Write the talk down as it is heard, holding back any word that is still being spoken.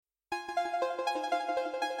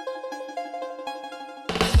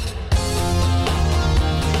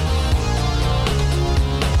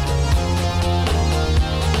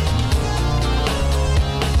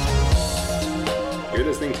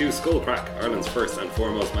Skull Crack, Ireland's first and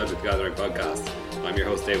foremost Magic the Gathering podcast. I'm your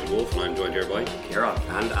host David Wolf, and I'm joined here by Kieran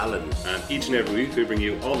and Alan. And each and every week we bring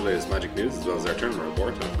you all the latest Magic news, as well as our tournament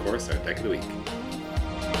report, and of course our deck of the week.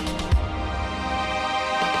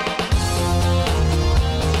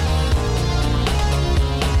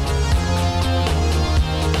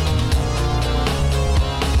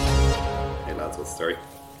 Hey lads, what's the story?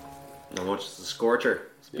 Not much. It's a scorcher.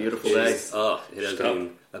 It's a beautiful day. Oh, it has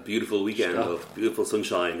been a beautiful weekend of beautiful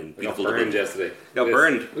sunshine and beautiful got burned wind. yesterday. Got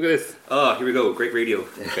burned. Look at this. Oh, here we go. Great radio.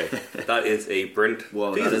 Okay, that is a burnt.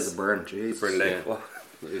 Whoa, Jesus. that is a burn. Jeez. Burnt leg. Yeah. Wow.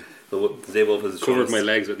 The Dave Wolf has Covered my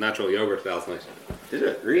legs with natural yogurt last night. Did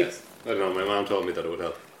it? Really? Yes. I don't know, my mom told me that it would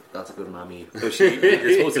help. That's a good mammy. You're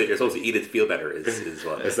supposed to eat it to feel better. Is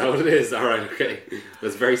what. Is that what it is? Alright, okay.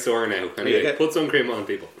 It's very sore now. Anyway, Yeah. put sun cream on,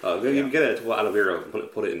 people. Oh, you can get it to aloe vera,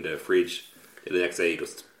 put it in the fridge. The next day,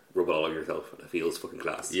 just rub it all over yourself. It feels fucking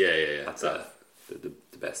class. Yeah. That's the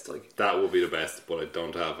best. Like, that would be the best, but I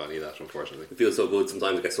don't have any of that, unfortunately. it feels so good.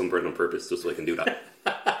 Sometimes I get sunburned on purpose just so I can do that.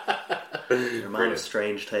 Your man of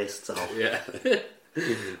strange tastes. Al. Yeah.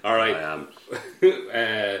 Alright. I am.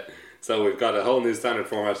 So we've got a whole new standard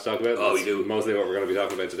format to talk about. Oh, That's we do. mostly what we're going to be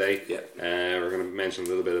talking about today. Yeah. We're going to mention a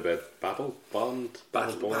little bit about Battle Bond.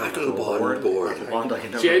 Battle Bond Board. board. Bond, I can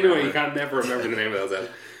never Genuinely, you remember. can't never remember the name of those.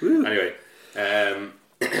 Anyway,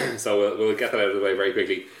 so we'll get that out of the way very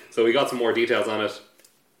quickly. So we got some more details on it.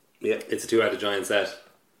 Yeah. It's a 2-headed giant set.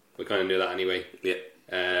 We kind of knew that anyway. Yeah.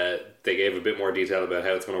 They gave a bit more detail about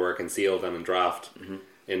how it's going to work in Sealed than in Draft. Mm-hmm.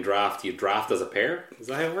 In Draft, you draft as a pair. Is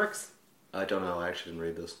that how it works? I don't know. I actually didn't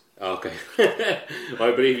read this. Okay.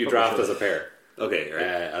 Well, I believe you draft as a pair Okay, right.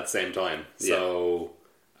 at the same time. So,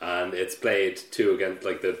 and it's played 2 against,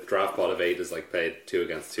 like the draft pot of 8 is like played 2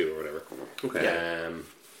 against 2 or whatever. Okay.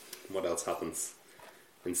 What else happens?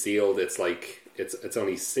 In Sealed, it's like, it's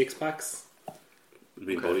only 6 packs.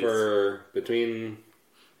 Between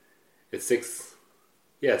It's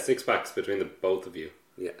 6 packs between the both of you,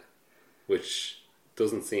 Yeah. which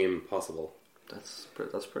doesn't seem possible. That's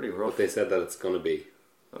pretty But rough. they said that it's going to be.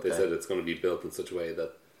 Okay. They said it's going to be built in such a way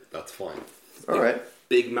that that's fine. All right.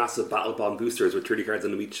 Big, massive Battle Bond boosters with 30 cards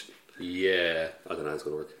on them each. Yeah. I don't know how it's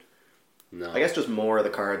going to work. No. I guess just more of the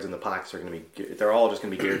cards in the packs are going to be. They're all just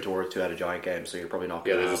going to be geared towards 2-headed giant games, so you're probably not.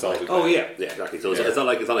 Yeah, Gonna they're just have, all. like, Oh, yeah. Yeah, exactly. So it's not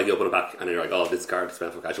like you open a pack and you're like, oh, this card is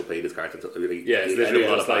spent for casual play, this card. Yeah, it's literally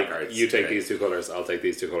just like, cards. you take Okay. these 2 colours, I'll take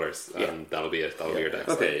these 2 colours, Yeah. and that'll be it. That'll be your deck.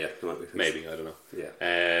 Okay, yeah. Come on. Maybe, I don't know.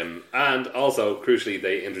 Yeah. And also, crucially,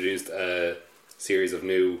 they introduced a series of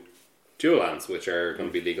new dual lands, which are going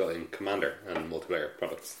to be legal in Commander and multiplayer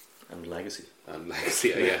products. and Legacy. And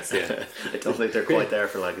Legacy, I guess, yeah. I don't think they're quite there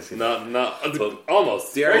for Legacy. Not,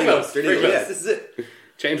 almost. They're Almost. close. Very close. Yeah, this is it.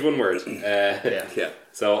 Change one word. Yeah. Yeah.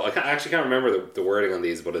 So I actually can't remember the wording on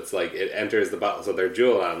these, but it's like it enters the battle. So they're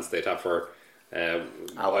dual lands. They tap for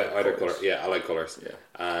Allied either colours. color. Yeah, allied colors. Yeah.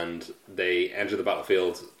 And they enter the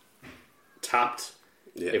battlefield tapped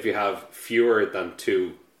Yeah. if you have fewer than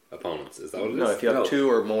 2 opponents. Is that what it is? No, if you have No.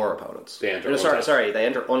 2 or more opponents. They enter sorry, untapped. they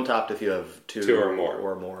enter untapped if you have 2 2 or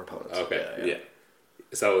more. opponents. Okay. Yeah.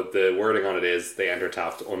 So the wording on it is they enter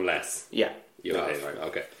tapped unless Yeah. you Okay, have. right.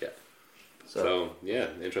 Okay. Yeah. So, So yeah,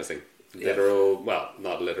 interesting. Yeah.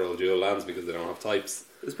 Not literal dual lands because they don't have types.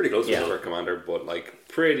 It's pretty close Yeah. to For Commander, but like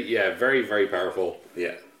very, very powerful.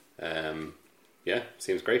 Yeah. Yeah,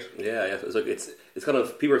 seems great. Yeah, yeah. It's like it's kind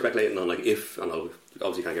of people are speculating on like if I know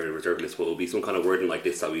obviously can't get rid of reserve list, but it will be some kind of wording like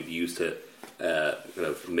this that we'd use to kind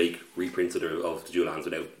of make reprints of the dual lands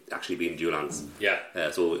without actually being dual lands. Yeah.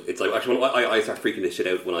 So it's like actually when I started freaking this shit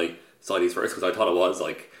out when I saw these first because I thought it was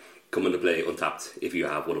like come into play untapped if you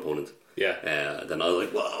have one opponent. Yeah. Then I was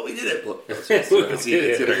like, whoa, we did it! But it's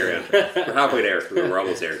the other way around. We're halfway there. We're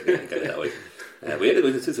almost there to get it that way. But yeah,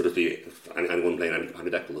 this would just be anyone playing any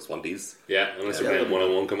deck will just want these. Yeah, unless you're playing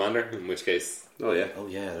 1-on-1 Commander, in which case, Oh yeah. oh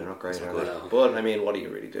yeah, they're not great, are good. they? But I mean, what are you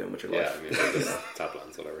really doing with your yeah, life? I mean, just tap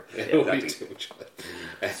lands, whatever. exactly. Too much.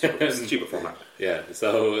 It's a cheaper format. Yeah,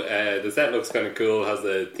 so the set looks kind of cool. Has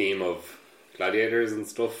the theme of gladiators and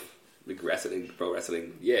stuff. Like wrestling, pro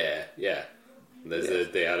wrestling. Yeah. There's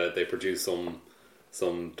they produced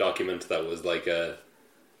some document that was like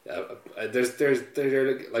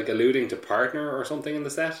they're like alluding to partner or something in the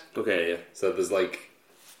set. Okay, yeah. So there's like,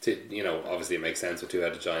 obviously it makes sense with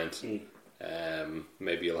 2-headed giant.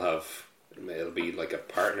 Maybe it'll be like a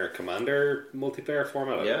partner commander multiplayer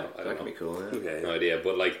format. I Yeah, don't that know. could be cool. Yeah. Okay. No idea,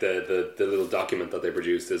 but like the little document that they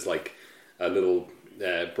produced is like a little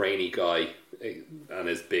brainy guy and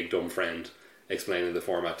his big dumb friend explaining the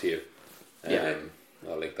format to you. Yeah.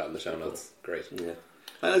 I'll link that in the show notes. Great. Yeah.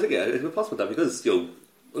 I think it's possible that because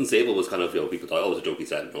Unstable was kind of, people thought, oh, it's a jokey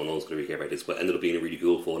set, no one's going to really care about this, but ended up being a really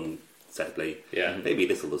cool, fun set to play. Yeah. Maybe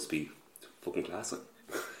this will just be fucking classic.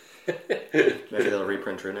 Maybe they'll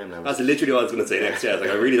reprint True Name Nemesis. That's literally what I was going to say next. Yeah,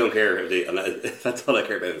 I really don't care if they, and that's all I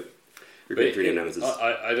care about. Reprint True Name Nemesis.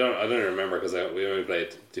 I don't remember because we only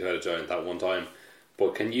played Two-Headed Giant that one time.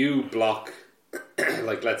 But can you block,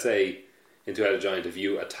 like let's say in Two-Headed Giant, if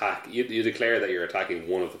you attack, you declare that you're attacking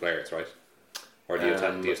one of the players, right? Or do you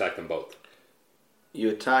attack them both? You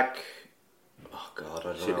attack. Oh God,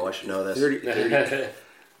 I don't know. I should know this.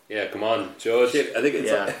 Yeah, come on, Judge. Shit, I think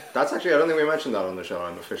it's That's actually. I don't think we mentioned that on the show.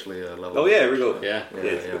 I'm officially a level. Oh yeah, here we go. Yeah.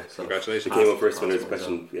 So Congratulations. It came up first when there's a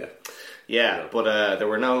question. Yeah, but there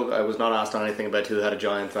were no. I was not asked on anything about Two-Headed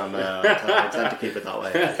Giant, and I intend to keep it that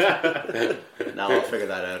way. Now I'll figure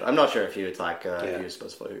that out. I'm not sure if you attack. If you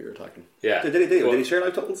specify who you're attacking. Yeah. Did he share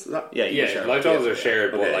life totals? Is that? Yeah, you share. Life totals are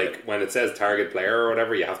shared, but Okay, like when it says target player or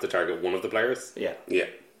whatever, you have to target one of the players. Yeah. Yeah.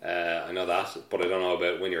 I know that, but I don't know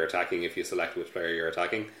about when you're attacking if you select which player you're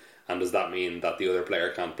attacking. And does that mean that the other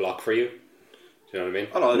player can't block for you? Do you know what I mean?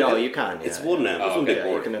 Oh, No, you can. Yeah. It's one now. It's one big You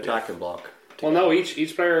board. can attack and block. Well, no,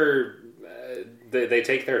 each player they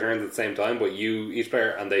take their turns at the same time, but each player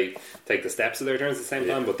and they take the steps of their turns at the same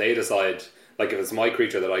time, but they decide, like if it's my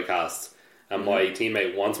creature that I cast and my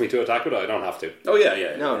teammate wants me to attack with it, I don't have to. Oh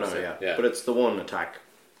yeah. No, Yeah. But it's the one attack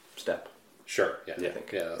step. Sure, yeah, I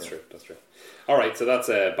think. that's true. All right, so that's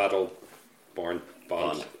a Battleborn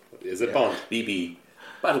Bond. Is it Bond? BB.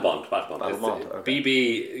 Battle Bond. Okay.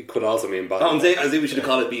 BB could also mean Bond. I think we should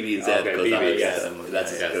call it BB instead. Okay, because BB, that's yes.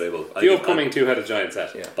 that's Yes. available. The upcoming Two-Headed Giant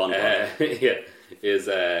set. Yeah. Bond. Is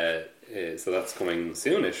so that's coming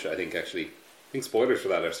soonish, I think. Actually, I think spoilers for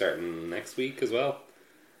that are starting next week as well.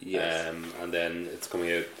 Yes. And then it's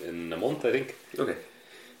coming out in a month, I think. Okay.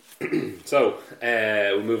 So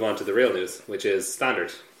we'll move on to the real news, which is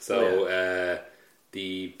Standard. So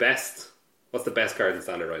what's the best card in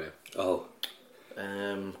Standard right now? Oh,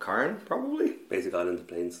 Karn, probably? Basic Island of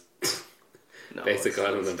Plains. No, Basic it's-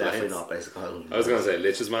 Island it's and definitely Plains. not Basic Island. I was going to say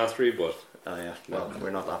Lich's Mastery, but Oh yeah. Well, we're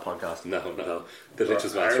not that podcast. no. The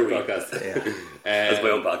Lich's Are Mastery we? podcast. Yeah. That's my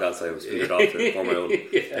own podcast. I was spinning it off to form my own.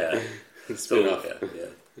 Yeah. Spin off. Yeah.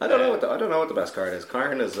 I don't know what the best card is.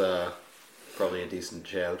 Karn is probably a decent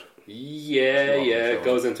shout. Yeah, Sure. it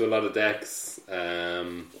goes into a lot of decks.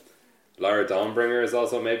 Lara Dawnbringer is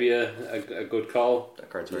also maybe a good call. That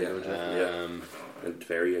card's very good. And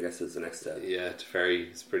Fairy, I guess, is the next step.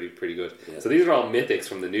 Teferi is pretty good. Yeah. So these are all mythics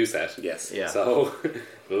from the new set. Yes. Yeah. So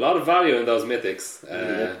a lot of value in those mythics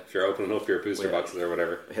if you're opening up your booster boxes or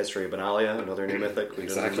whatever. History of Benalia, another new mythic. We didn't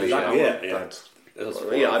Exactly. mention that Yeah, one. yeah. That's- That's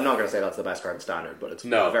I'm not going to say that's the best card in Standard, but it's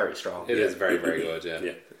very strong. It is very good. Yeah.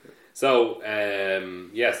 Yeah. So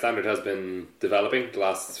Standard has been developing the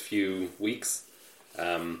last few weeks.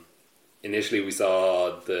 Initially, we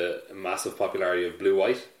saw the massive popularity of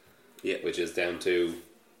Blue-White, which is down to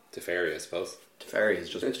Teferi, I suppose. Teferi is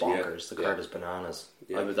just Essentially, bonkers. The card is bananas.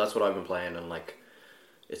 Yeah. That's what I've been playing, and like,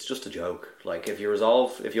 it's just a joke. Like, if you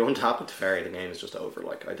untap a Teferi, the game is just over.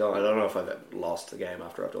 Like, I don't know if I've lost the game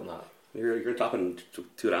after I've done that. You're tapping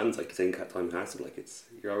two lands like the same time castle. Like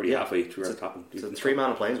you're already halfway through our tapping. It's a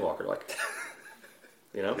 3-mana planeswalker, like,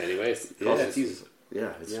 you know. In many ways. It's Jesus.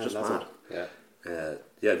 just that's mad. Yeah.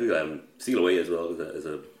 I think Seal Away as well is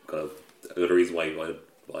a kind of another reason why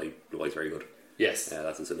Blue White's very good. Yes.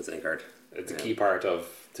 That's in the same card. It's a key part of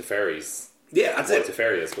Teferi's. Yeah, that's Why it.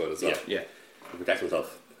 Teferi is good as well. Yeah. He protects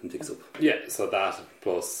himself and takes up. Yeah, so that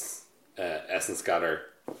plus Essence Scatter.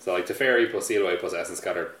 So like Teferi plus Seal Away plus Essence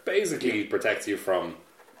Scatter basically protects you from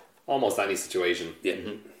almost any situation. Yeah.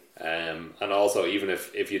 And also, even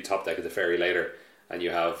if you top deck a Teferi later and you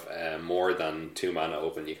have more than 2 mana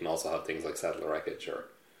open, you can also have things like Settle the Wreckage or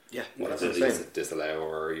Yeah, whatever that's it insane. is, disallow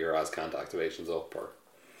or your Azcant activations up or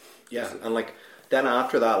Yeah, and like then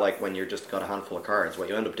after that, like when you're just got a handful of cards, what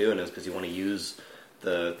you end up doing is because you want to use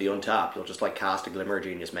the untap, you'll just like cast a Glimmer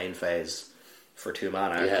Genius main phase for 2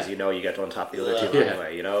 mana because you know you get to untap the other 2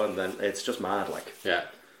 anyway, you know, and then it's just mad, like. yeah.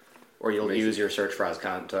 Or you'll use your Search for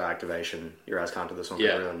Azcant activation, your Azcant to the Sunken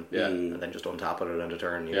Ruin, Yeah. and then just untap it at end of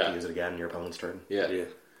turn. You have to use it again in your opponent's turn. Yeah.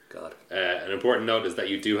 God. An important note is that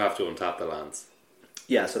you do have to untap the lands.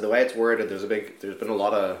 Yeah, so the way it's worded, there's been a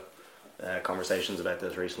lot of conversations about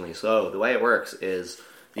this recently. So the way it works is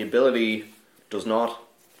the ability does not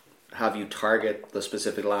have you target the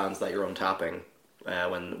specific lands that you're untapping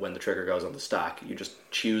when the trigger goes on the stack. You just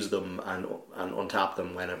choose them and untap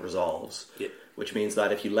them when it resolves. Yeah. Which means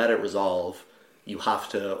that if you let it resolve, you have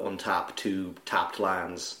to untap 2 tapped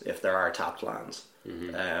lands if there are tapped lands.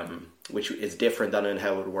 Which is different than in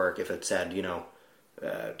how it would work if it said,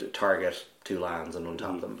 target 2 lands and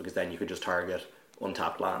untap them, because then you could just target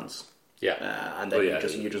untapped lands. Yeah. And then Oh, yeah.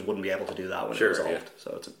 you just wouldn't be able to do that when Sure, it resolved.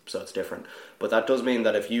 So it's different. But that does mean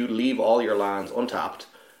that if you leave all your lands untapped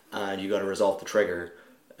and you got to resolve the trigger,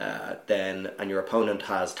 and your opponent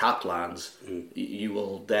has tapped lands, you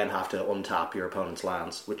will then have to untap your opponent's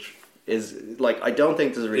lands, which is like, I don't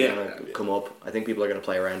think this is really going to come up. I think people are going to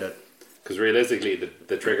play around it. Because realistically,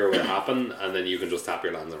 the trigger will happen, and then you can just tap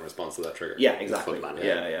your lands in response to that trigger. Yeah, exactly.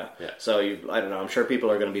 Yeah. So I don't know. I'm sure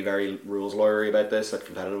people are going to be very rules lawyery about this at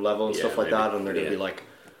competitive level and stuff like maybe. that, and they're going to be like,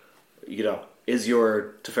 is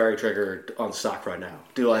your Teferi trigger on stack right now?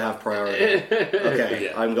 Do I have priority?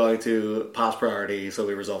 Okay, I'm going to pass priority so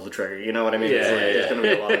we resolve the trigger. You know what I mean? There's going to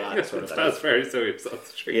be a lot of that sort of stuff. That's very serious.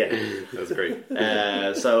 That's true. Yeah. That's great.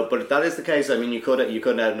 But if that is the case, I mean, you could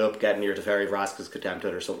end up getting your Teferi Vraska's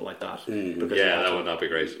contempted or something like that. Because That would not be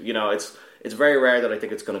great. It's very rare that I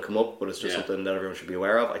think it's going to come up, but it's just something that everyone should be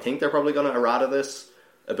aware of. I think they're probably going to errata this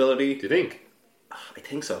ability. Do you think? I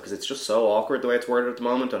think so, because it's just so awkward the way it's worded at the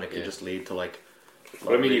moment, and it can just lead to like.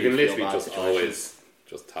 But I mean, you can really literally feel bad just situations. always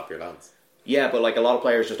just tap your lands. Yeah, but like a lot of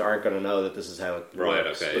players just aren't going to know that this is how it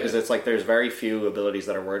works. Okay, because it's like there's very few abilities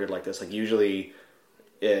that are worded like this. Like usually,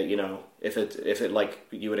 if it like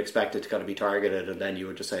you would expect it to kind of be targeted, and then you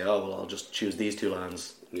would just say, oh well, I'll just choose these two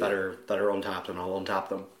lands that are untapped, and I'll untap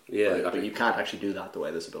them. Yeah, but you can't actually do that the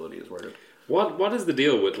way this ability is worded. What is the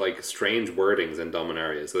deal with like strange wordings in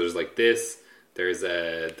Dominaria? So there's like this. There's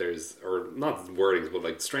or not wordings, but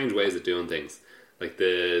like strange ways of doing things. Like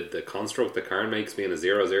the construct the card makes being a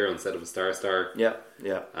 0/0 instead of a star. Yeah.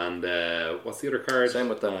 And what's the other card? Same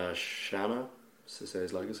with Shanna,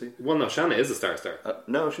 Sisei's Legacy. Well, no, Shanna is a star.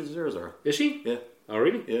 No, she's a 0/0. Is she? Yeah. Oh,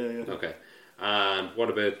 really? Yeah. Okay. And what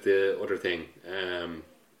about the other thing?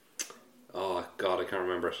 Oh God, I can't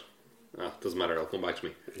remember it. Doesn't matter. It'll come back to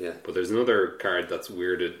me. Yeah. But there's another card that's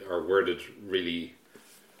worded really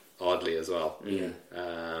oddly as well. Yeah.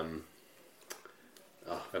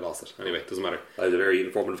 I lost it. Anyway, doesn't matter. I had a very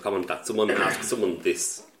informative comment that someone asked someone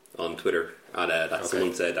this on Twitter, and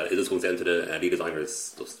someone said that it just comes down to the lead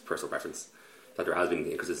designer's just personal preference, that there has been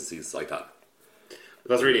inconsistencies like that.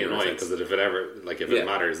 That's really annoying because if it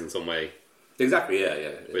matters in some way, exactly,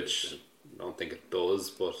 yeah. Which I don't think it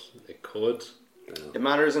does, but it could. It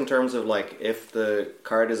matters in terms of like if the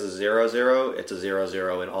card is a 0/0, it's a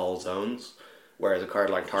 0/0 in all zones. Whereas a card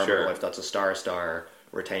like Tarmogoyf, that's a star,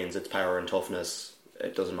 retains its power and toughness.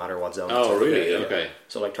 It doesn't matter what zone. Oh, it's in. really? Yeah. Okay.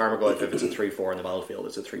 So like Tarmogoyf, if it's a 3/4 in the battlefield,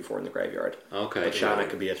 it's a 3/4 in the graveyard. Okay. But Shanna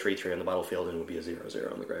could be a 3/3 in the battlefield and would be a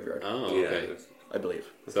 0/0 in the graveyard. Oh, okay. Yeah. I believe.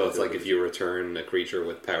 So it's like if you return a creature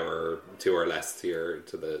with power 2 or less to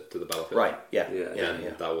the battlefield. Right. Yeah.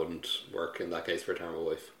 Then that wouldn't work in that case for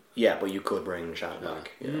Tarmogoyf. Yeah, but you could bring Shanna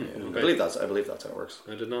back. Yeah. Okay. I believe that's how it works.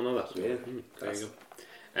 I did not know that. Yeah. There you go.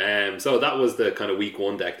 So that was the kind of week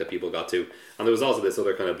 1 deck that people got to, and there was also this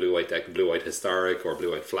other kind of blue-white deck, blue-white historic or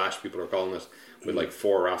blue-white flash, people are calling it, with like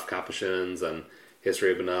 4 Wrath Capuchins and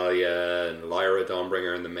History of Benalia and Lyra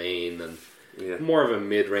Dawnbringer in the main, and more of a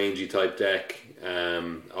mid-rangey type deck.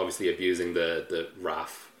 Obviously abusing the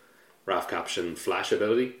Wrath Capuchin flash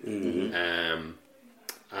ability, and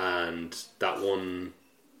that one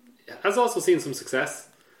has also seen some success.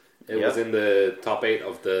 It was in the top 8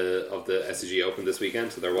 of the SCG Open this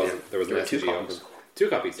weekend, so there was an SCG Open. 2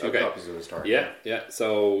 copies. Two copies of the start. Yeah.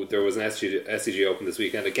 So there was an SCG Open this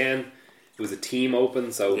weekend. Again, it was a team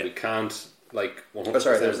open, so we can't like 100%. Oh,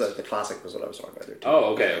 sorry, there's the classic was what I was talking about there too.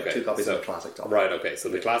 Oh, okay. 2 copies of the classic top. Right. Okay. So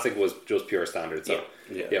the classic was just pure standard. So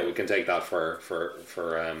Yeah. we can take that for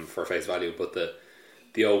face value, but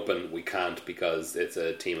the open we can't because it's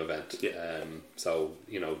a team event. Yeah. So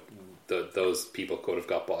those people could have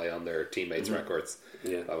got by on their teammates' records.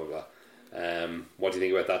 Yeah. Blah blah blah. What do you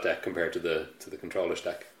think about that deck compared to the controllers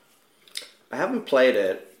deck? I haven't played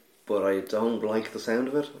it, but I don't like the sound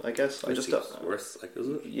of it. I guess I just don't. Worse, like,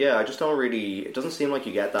 isn't it? Yeah, I just don't really. It doesn't seem like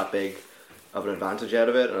you get that big of an advantage out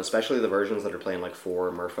of it, and especially the versions that are playing like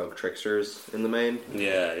 4 Merfolk Tricksters in the main.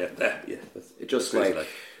 Yeah. It just crazy,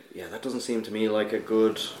 that doesn't seem to me like a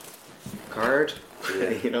good card. Yeah.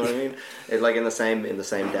 You know what I mean? It's like in the same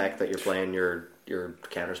deck that you're playing your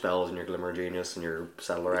counter spells and your Glimmer Genius and your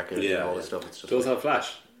Settler Wreckage and all this stuff. It's just Does have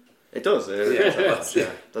flash? It does.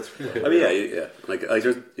 That's. I mean, yeah. Like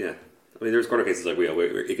there's, I mean, there's corner cases like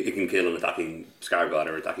where it can kill an attacking Scarab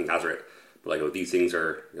or attacking Hazoret, but like these things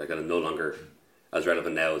are kind of no longer as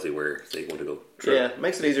relevant now as they were, say, 1 ago. Yeah, it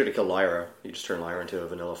makes it easier to kill Lyra. You just turn Lyra into a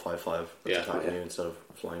vanilla 5/5 that's attacking you instead of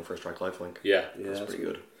flying for a strike lifelink. Yeah, that's pretty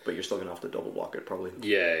good. But you're still going to have to double block it, probably.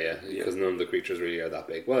 Yeah, because none of the creatures really are that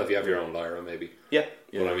big. Well, if you have your own Lyra, maybe. Yeah.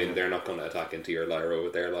 But I mean, they're not going to attack into your Lyra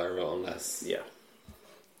with their Lyra unless... Yeah.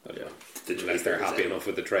 Unless they're happy enough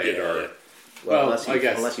with the trade or Well, unless I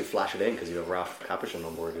guess. unless you flash it in because you have Ralph Capuchin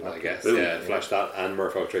on board. I guess, Boom. yeah. Flash that and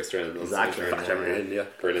Murpho Trickster in. Exactly. Flash everything in, yeah.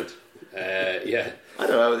 Brilliant. Yeah. I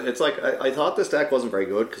don't know. It's like I thought this deck wasn't very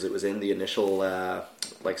good because it was in the initial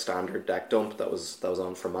like standard deck dump that was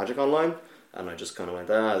on for Magic Online, and I just kind of went,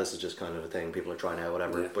 this is just kind of a thing people are trying out,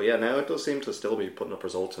 whatever. Yeah. But yeah, now it does seem to still be putting up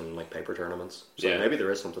results in like paper tournaments. So Yeah. maybe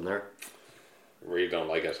there is something there. Really don't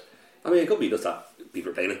like it. I mean, it could be just that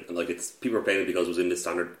people are playing it, and like people are playing it because it was in this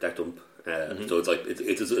standard deck dump. So it's like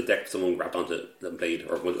it's a deck someone grabbed onto it and played,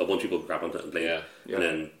 or a bunch of people grabbed onto it and played, Yeah. and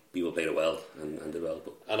then people played it well and did well.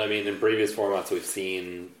 But And I mean, in previous formats, we've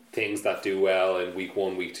seen things that do well in week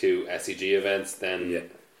 1, week 2 SCG events then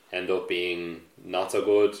end up being not so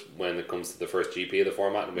good when it comes to the first GP of the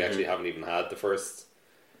format, and we actually haven't even had the first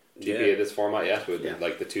GP of this format yet. With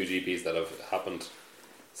like the 2 GPs that have happened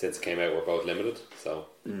since it came out were both limited, so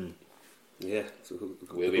yeah, so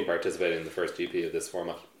we'll be participating in the first GP of this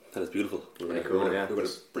format. that is beautiful. Pretty cool, yeah. We're going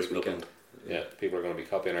to This break it up. weekend. Yeah, people are going to be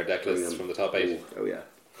copying our deck lists from the top 8. Oh yeah.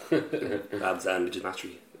 Abs and Digit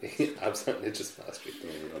Mastery. Absolutely, just mastery.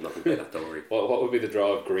 I'm not going to play that, don't worry. What would be the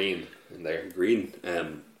draw of green in there? Green. I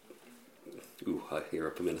hear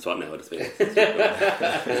up a minute spot now.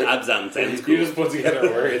 Abzan sounds cool. You just put together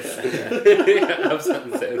words.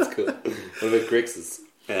 Absent sounds cool. What about Grixis?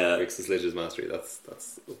 Grixis Lich's Mastery. That's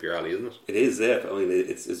up your alley, isn't it? It is, yeah. I mean,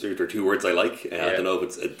 there are 2 words I like. I don't know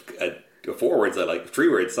if it's 4 words I like. 3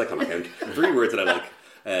 words, I can't count. 3 words that I like.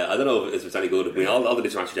 I don't know if it's any good. I mean, all the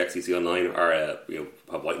Lich Mastery decks you see online are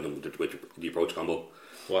have white in them with the approach combo.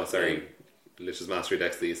 Well, sorry, Lich's Mastery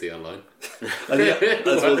decks that you see online. I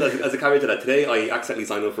suppose as a caveat to that, today I accidentally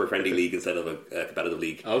signed up for a friendly league instead of a competitive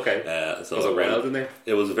league. Okay. So Was it wild in there?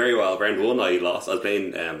 It was very well. Round 1 I lost. I was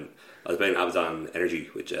playing Abzan Energy,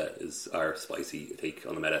 which is our spicy take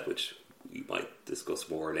on the meta, which we might discuss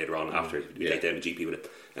more later on after we take down the GP with it.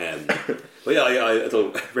 But yeah,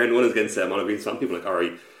 so round 1 is against Mono Green Swamp. People are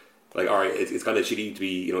alright, it's kind of shitty to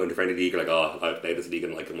be in the friendly league. Like, I played this league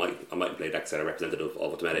and like I might play decks that are representative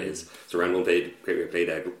of what the meta is. So round 1 played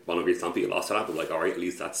Mono Green Stompy. I lost to that, but like, alright, at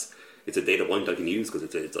least it's a data point I can use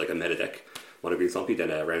because it's like a meta deck. Mono Green Stompy. Then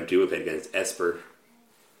round 2 I played against Esper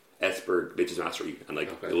Lich's Mastery, and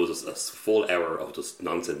like it was just a full hour of just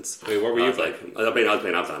nonsense. Wait, what were you playing? I was playing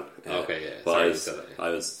Abzan. Okay, yeah. But Sorry, I you was said that, yeah. I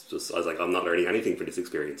was like, I'm not learning anything from this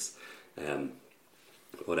experience. But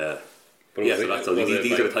was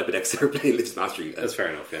these are the type of decks that are playing Lich's Mastery. That's fair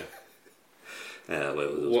enough, yeah.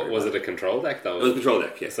 Was it a control deck, though? It was a control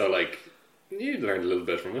deck, yeah. So, like, you learned a little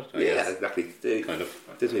bit from it, I Yeah, guess. exactly. Kind of.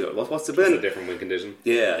 What's the It's a bin? different win condition.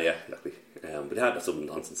 Yeah, exactly. But they had some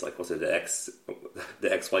nonsense like, what's it, the X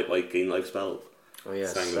white gain life spell. Oh yeah.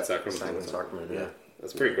 Sanguine Sacrament. Sanguine Sacrament, yeah.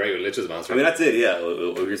 That's pretty great with Lich's Mastery. I mean, that's it, yeah.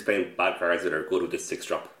 We're just playing bad cards that are good with this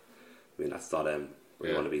 6-drop. I mean, that's not where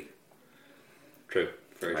you want to be. True.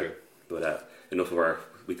 Very true. But enough of our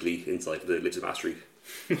weekly insight to the Lich's Mastery.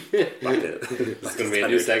 It's It's going to be a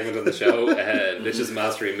new segment on the show, Lich's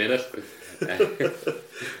Mastery Minute.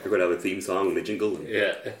 We're going to have a theme song and a jingle.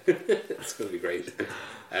 Yeah, it's going to be great.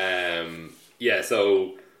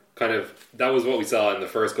 So kind of that was what we saw in the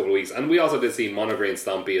first couple of weeks, and we also did see Mono Green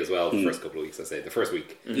Stompy as well. The first couple of weeks, I say the first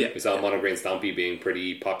week, we saw Mono Green Stompy being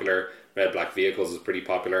pretty popular. Red Black Vehicles was pretty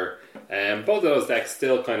popular. Both of those decks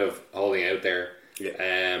still kind of holding out there.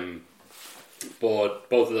 Yeah. But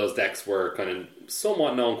both of those decks were kind of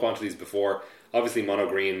somewhat known quantities before. Obviously, Mono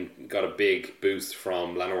Green got a big boost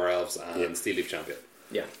from Llanowar Elves and Steel Leaf Champion.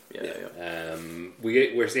 Yeah.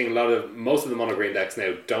 We're seeing most of the Mono Green decks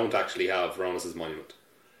now don't actually have Ronus's Monument.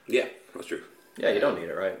 Yeah, that's true. Yeah, you don't need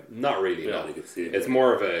it, right? Not really, Yeah, no. you can see it. It's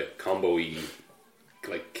more of a combo-y,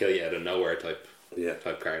 like kill you out of nowhere type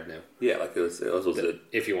card now. Yeah, like it was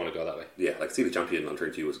If you want to go that way. yeah, like see the champion on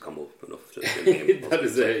turn 2 was a combo enough. Just in the game. that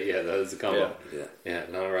is a combo. Yeah.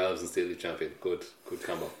 Llanowar Elves and Steel Leaf Champion. Good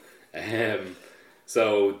combo.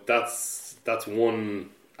 So that's one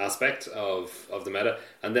aspect of the meta.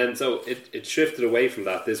 And then so it shifted away from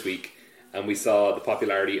that this week, and we saw the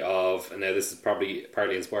popularity of, and now this is probably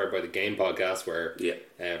partly inspired by the Game podcast where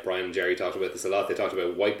Brian and Jerry talked about this a lot. They talked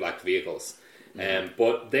about white-black vehicles.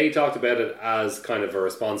 But they talked about it as kind of a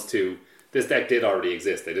response to, this deck did already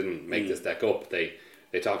exist. They didn't make this deck up. They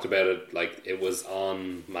talked about it like it was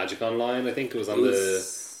on Magic Online. I think it was on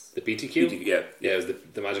the PTQ. Yeah, it was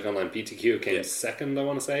the Magic Online PTQ. It came second, I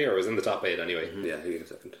want to say, or it was in the top 8 anyway. Yeah, I think a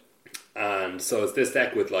second. And so it's this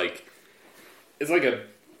deck with like,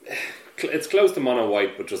 it's close to mono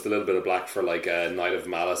white, but just a little bit of black for like a Knight of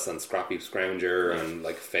Malice and Scrappy Scrounger and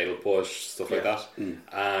like Fatal Push, stuff like that.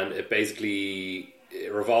 And it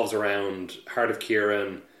revolves around Heart of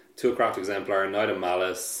Kieran, 2 Craft Exemplar, Knight of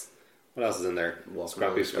Malice, What else is in there? Walking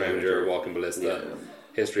Scrappy Ballista. Scrounger, Walking Ballista, Yeah.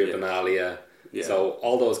 History of Yeah. Benalia. Yeah. So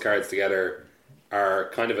all those cards together are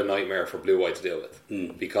kind of a nightmare for blue-white to deal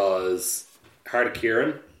with because Heart of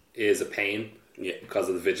Kieran is a pain because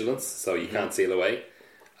of the vigilance, so you can't seal away.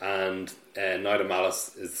 And Knight of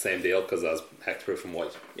Malice is the same deal because it has hexproof from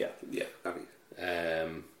white. Yeah. Yeah, happy.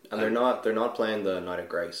 And they're not playing the Knight of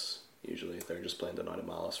Grace. Usually, they're just playing the Knight of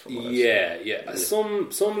Malice from what I've Yeah. Some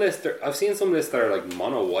lists I've seen some lists that are like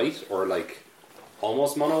mono white or like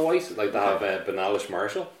almost mono white, like they have Banalish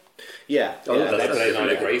Marshall. Yeah. Oh, yeah, They that's play different,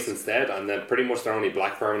 Knight of yeah. Grace instead, and then pretty much their only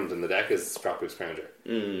black permanent in the deck is Scrappy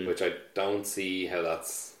Scrounger, which I don't see how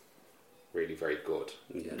that's really very good.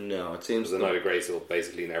 Yeah. No, it seems Because the Knight of Grace will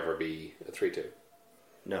basically never be a 3-2.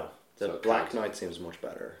 no. The So it Black can't. Knight seems much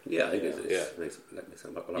better. Yeah, I think it Yeah. makes a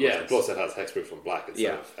lot more Yeah, sense. plus it has hexproof from black instead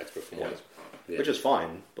Yeah. of hexproof from Yeah. white. Yeah. Which is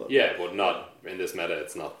fine, but Yeah, but not in this meta.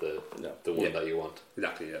 It's not the one Yeah. that you want.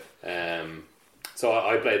 Exactly, yeah. So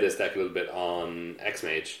I played this deck a little bit on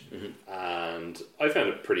X-Mage, and I found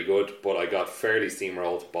it pretty good, but I got fairly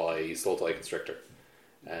steamrolled by Sultai Constrictor.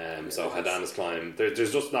 So Hadana's Climb,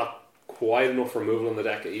 there's just not quite enough removal in the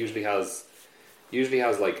deck. It usually has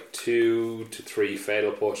like 2 to 3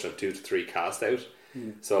 Fatal Push and 2 to 3 Cast Out.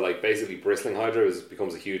 So like basically Bristling Hydra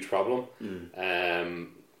becomes a huge problem.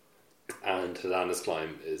 And Hadana's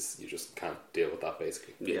Climb is, you just can't deal with that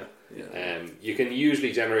basically. Yeah. You can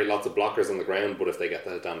usually generate lots of blockers on the ground, but if they get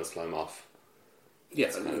the Hadana's Climb off, Yeah,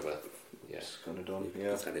 it's kind of a it's kind of done. Yeah.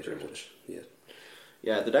 That's kind of interesting. Yeah.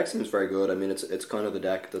 Yeah, the deck seems very good. I mean, it's kind of the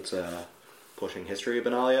deck that's pushing History of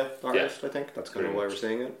Benalia artist. I think that's kind of why we're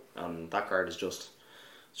seeing it. And that card is just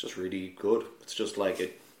really good. It's just like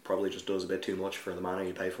it probably just does a bit too much for the mana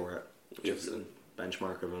you pay for it, which is a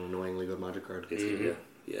benchmark of an annoyingly good Magic card. Yeah.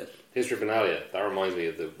 Yeah. History of Benalia. That reminds me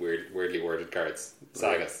of the weirdly worded cards.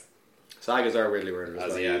 Sagas. Sagas are weirdly worded as As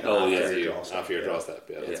well. you, after your draw step.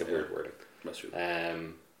 Yeah, that's a weird wording. That's true.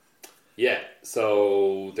 Yeah,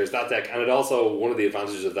 so there's that deck, and it also, one of the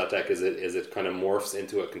advantages of that deck is it kind of morphs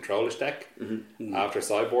into a controlish deck after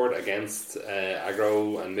sideboard against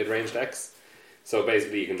aggro and mid-range decks. So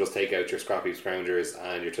basically you can just take out your Scrappy Scroungers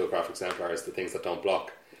and your Tilcraft Exemplars, the things that don't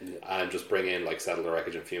block, and just bring in like Settle the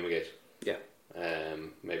Wreckage and Fumigate. Yeah.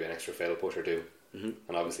 Maybe an extra Fatal Push or two. And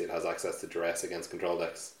obviously it has access to Duress against control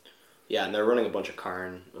decks. Yeah, and they're running a bunch of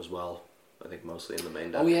Karn as well. I think mostly in the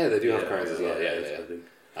main deck. Oh yeah, they do have cards as well. Yeah. I think.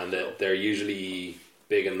 And they're usually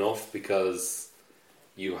big enough because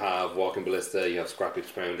you have Walking Ballista, you have Scrappy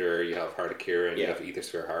Scrounger, you have Heart of Kieran, you have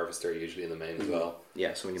Aethersphere Harvester usually in the main as well.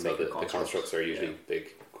 Yeah, so when you So make the your constructs are usually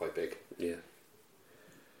big, quite big. Yeah.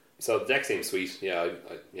 So the deck seems sweet. Yeah,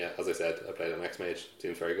 as I said, I played on X-Mage.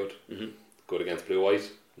 Seems very good. Good against blue-white,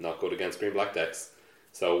 not good against green-black decks.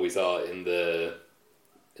 So we saw in the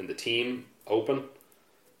team open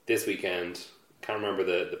this weekend, can't remember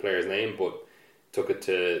the player's name, but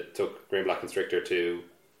took Green Black Constrictor to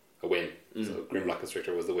a win. So Green Black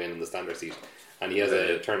Constrictor was the win in the standard seat, and he has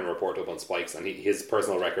a tournament report up on Spikes, and his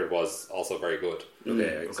personal record was also very good.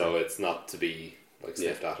 Okay. So it's not to be like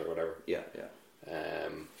sniffed at or whatever. Yeah.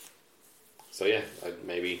 So yeah,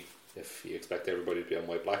 maybe if you expect everybody to be on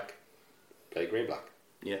white black, play green black.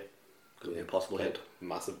 Yeah. Could be a possible hit.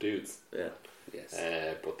 Massive dudes. Yeah. Yes.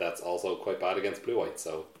 But that's also quite bad against blue white.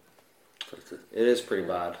 So It is pretty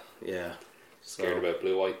bad. Yeah. scared about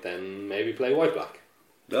blue white, then maybe play white black.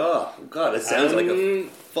 Oh God! It sounds like a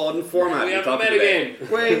fun format. we you're have a talking metagame.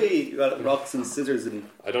 about. Wait, you got rocks and scissors and.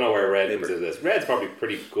 I don't know where red Paper. comes into this. Red's probably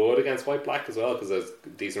pretty good against white black as well because there's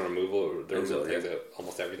decent removal. There Think so, takes yeah. out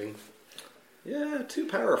almost everything. Yeah, 2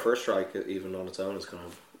 power first strike even on its own is kind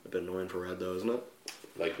of a bit annoying for red though, isn't it?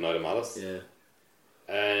 Like Knight of Malice. Yeah.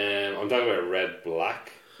 I'm talking about red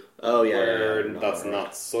black. Oh yeah. Where yeah, that's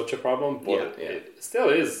not such a problem, but Yeah. it still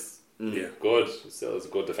is Yeah. good. Still is a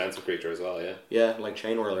good defensive creature as well. Yeah. Yeah, like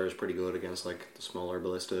Chain Whirler is pretty good against like the smaller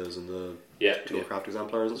ballistas and the Yeah. Toolcraft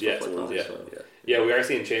exemplars and stuff Yeah, like that. yeah. So. Yeah, we are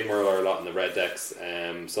seeing Chain Whirler a lot in the red decks.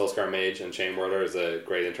 Soulscar Mage and Chain Whirler is a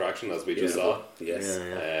great interaction, as we just saw. Yes.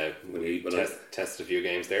 Yeah. We When I- tested a few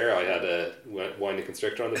games there. I had a Winding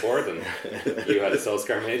Constrictor on the board, and you had a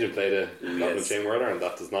Soulscar Mage and played a Goblin Chain Whirler, and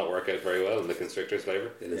that does not work out very well in the Constrictor's favour.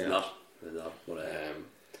 It is Yeah. not. It is not. But,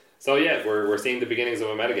 So yeah, we're seeing the beginnings of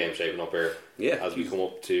a metagame shaping up here. Yeah. As we come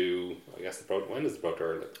up to, I guess when is the Pro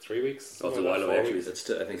Tour? Like 3 weeks? Oh, it's a Something like while that, away, 4 actually. weeks? It's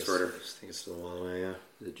still, I think It's it's further. I think it's still a while away. Yeah.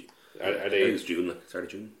 Are I think they? it's June, like start of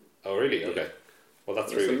June. Oh really? Okay. Well,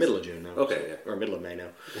 that's 3 It's the weeks. middle of June now. Okay, yeah. Or middle of May now.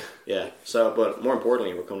 Yeah. So, but more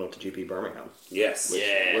importantly, we're coming up to GP Birmingham. Yes.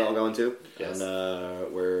 Yeah. We're all going to. Yes. And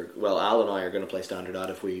Al and I are going to play Standard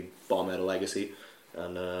Ad if we bomb out a Legacy.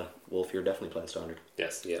 And Wolf, you're definitely playing standard.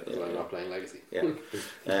 Yes. Yeah. Because I'm not playing Legacy. Yeah.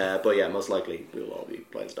 But yeah, most likely we'll all be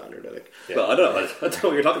playing standard, I think. Yeah. Well, I don't know what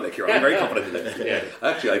you're talking about, Kieran. I'm very confident in Legacy. Yeah.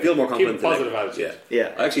 Actually, I feel more confident Keep a positive in attitude.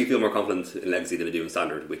 Yeah. I actually feel more confident in Legacy than I do in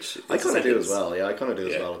Standard, which I is kind of do as sentence. well. Yeah, I kind of do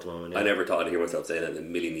as Yeah. well at the moment. Yeah. I never thought I'd hear myself saying it in a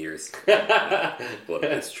million years. But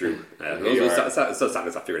it's true. You are. So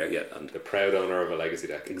Standard's not figured out yet. And The proud owner of a Legacy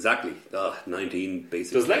deck. exactly. 19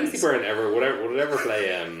 basic. Does Legacy points. Burn ever, would it ever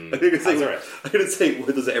play I'm going to say,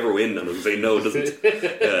 does it ever win? And I'm going to say, no, it doesn't.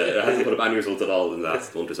 It hasn't put up any results at all in the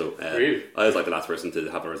last month or so. Really? I was like the last person to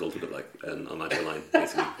have a result with it, like on Match Online,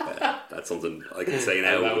 basically. That's something I can say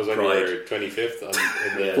now. And that was with when you pride. were 25th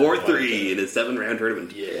in the 4-3 in a 7-round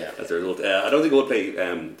tournament. Yeah. That's the result. I don't think I would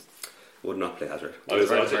play. Would not play Hazard. I was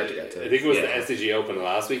Hard watching, to get to. I think it was Yeah. the SDG Open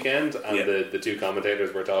last weekend, and Yeah. the two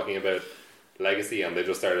commentators were talking about Legacy, and they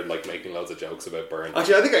just started like making loads of jokes about Burn.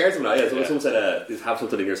 Actually, I think I heard something. Yeah, Yeah. someone said have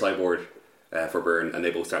something in your sideboard for Burn, and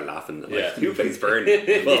they both started laughing. I'm Yeah. like, who plays Burn?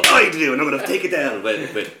 Well, I do, and I'm going to take it down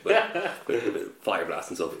with Fire Blast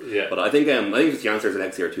and stuff. Yeah. But I think just the answers in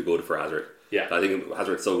Legacy are too good for Hazard. Yeah. I think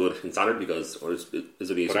Hazard's so good in Standard because it's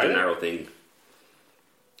only But such are a they? narrow thing.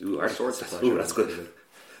 Ooh, Swords of that's, Pleasure. ooh, that's good.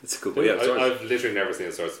 It's a good one. Yeah, I've literally never seen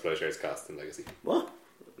a Swords of Plowshares cast in Legacy. What?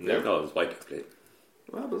 Never. No, it's white play.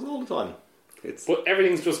 Well, there's all the time. It's But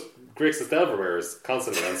everything's just Grixis Delvermirrors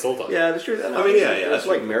constantly and Sultan. Yeah, that's true. I mean, yeah, It's that's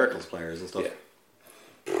like true. Miracles players and stuff.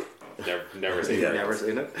 Yeah. Never seen Yeah. it. Never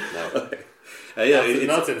seen it. No. yeah,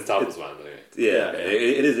 Not since Topless Man, anyway. Yeah, Yeah.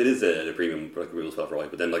 it is a premium like rule spell for white.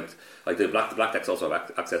 But then like the black decks also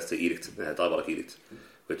have access to Edict, Diabolic Edict,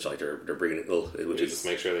 which like they're bringing it. Well, which You is just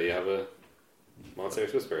make sure that you have a Monster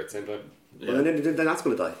Whisper at the same time. well, then that's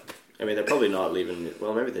going to die. I mean, they're probably not leaving.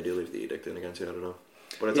 Well, maybe they do leave the edict in against you. I don't know.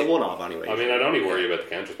 But it's a one-off anyway. I mean, I'd only worry about the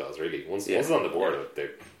counter spells, really. Once Yeah. it's on the board, they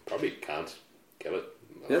probably can't kill it.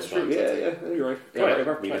 That's true. Yeah, you're right. Try it.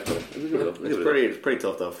 Apart from Try Edict, it. it's pretty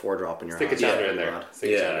tough though. 4-drop in your Stick a hand. Chandra Yeah, in there. bad. Stick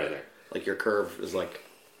a Yeah. Chandra in there. Like your curve is like,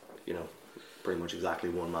 pretty much exactly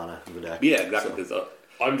 1 mana in the deck. Yeah, exactly. So,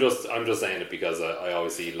 I'm just saying it because I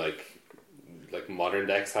always see like modern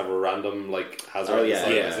decks have a random like hazard. Oh, at the yeah,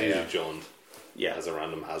 sideboard. yeah, It's usually yeah. Jund yeah. has a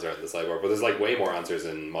random hazard at the sideboard, but there's like way more answers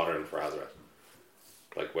in modern for hazard.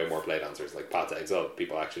 Like way more played answers, like Path to Exile.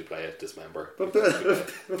 People actually play it. Dismember. But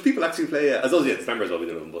people actually play. I suppose Dismember is what we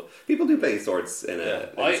do, but people do play swords in Yeah.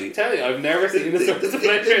 a I Legacy. tell you, I've never seen the Swords of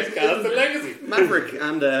Plowshares cast in Legacy. Maverick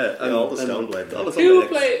and all the Stoneblade. all the Who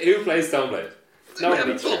Stoneblade. who plays Stoneblade? Nobody.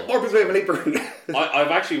 More people play Late Burn. I've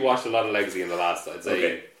actually watched a lot of Legacy in the last, I'd say,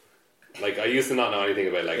 Okay. like I used to not know anything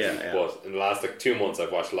about Legacy, Yeah, yeah. but in the last like 2 months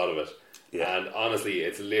I've watched a lot of it. Yeah. And honestly,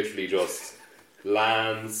 it's literally just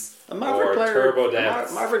lands A Maverick or player, turbo a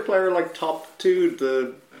depths. Maverick player like top 2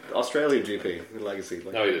 the Australian GP in Legacy.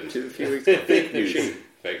 Like, No, he didn't. A few weeks ago. Fake news.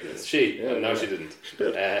 Fake news. She. Yeah, no, yeah. she didn't. She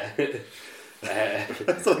did.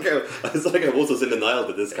 It's like I'm also in denial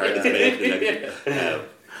that this card is made in Legacy.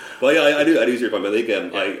 But yeah, I do see your point. But I think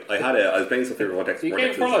I was playing Sulfuric Vortex. You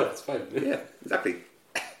came for life, it's fine. Yeah, exactly.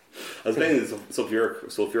 I was playing Sulfuric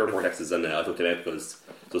Vortexes and I took it out because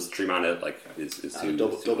just 3 mana is too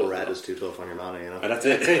Double red is too tough on your mana, and that's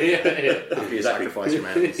it. yeah. After you Exactly. sacrifice your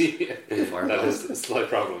mana. That is a slight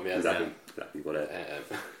problem, yes. Exactly. But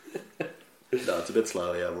No, it's a bit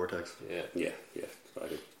slow, yeah, Vortex. Yeah. yeah. I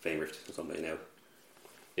could Flame Rift or something now.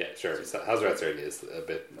 Yeah, sure. So Hazard certainly is a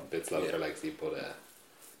bit slow for Legacy, but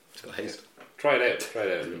It's got haste. try it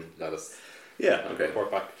out and let us Yeah. Okay.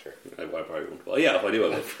 report back. Sure. I probably won't. Well, yeah, if I do, I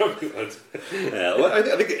will. Probably would. Well, I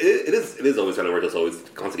think it is always kind of worth us always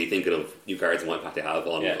constantly thinking of new cards and what impact they have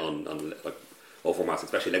on like all formats,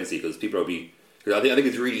 especially Legacy, because people will be. Cause I think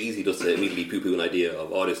it's really easy just to immediately poo-poo an idea of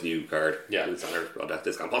this new card. Yeah. This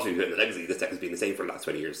can't possibly be in the Legacy. This deck has been the same for the last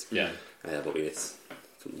 20 years. Yeah. But I mean, it's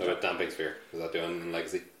So about Damping Sphere, is that doing in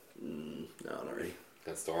Legacy? No, not really.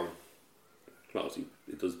 Against Storm? well, see,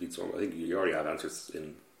 it does beat Storm. I think you already have answers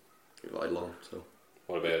in. You're right long, so.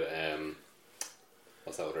 What about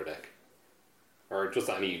what's that other deck? Or just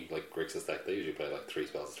any like Grixis deck? They usually play like 3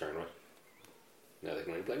 spells a turn, right? No, they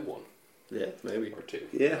can only play 1 Yeah, maybe. or 2.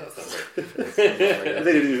 Yeah. That's not right.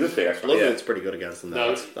 They do this big actually. London, Yeah. it's pretty good against them.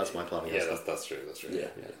 No, That's my plan Yeah, against them. that's true. That's true. Yeah.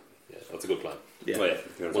 Yeah, that's a good plan. Yeah. Well,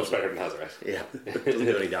 yeah. Much better than Hazard. Yeah. Doesn't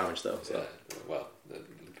do any damage though. So. Yeah. Well, it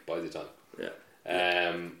buys you time.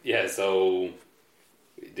 Yeah. So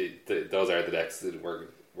those are the decks that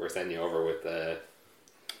we're sending you over with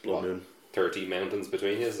Blood Moon. 30 mountains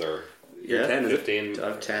between you, or Yeah. 10, is it? 15. I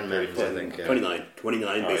have 10 mountains, I think. 29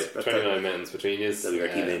 All base. right, 29 mountains between you. That we are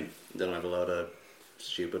keeping. Then I have a load of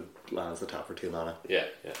stupid lands that tap for 2 mana. Yeah,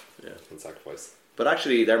 Yeah. and sacrifice. But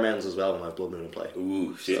actually, they're mountains as well when I have Blood Moon in play.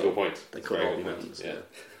 Ooh, That's shit. a good point. They That's could a very all be good point, mountains.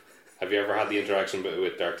 Yeah. Have you ever had the interaction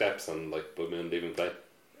with Dark Depths and like Blood Moon leaving play?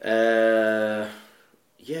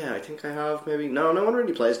 Yeah, I think I have. Maybe no one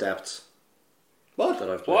really plays Depths. What? That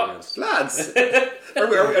I've played What? against. Lads,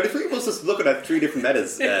 are the three of us just looking at 3 different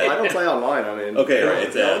metas? I don't play online. I mean, Okay,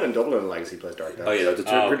 right, No one in Dublin Legacy plays Dark Depths. Oh yeah, the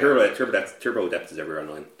Turbo Depths is everywhere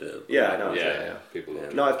online. Yeah, I know. Yeah. People. Yeah.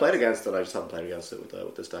 No, I've played against it. I just haven't played against it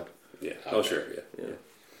with this deck. Yeah. Okay. Oh sure. Yeah.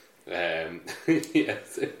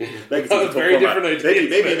 Yes. Legacy That was is a very tough different format.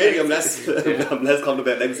 ideas. Maybe I'm less I'm less confident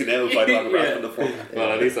about Legacy now if I don't have a grasp on the format.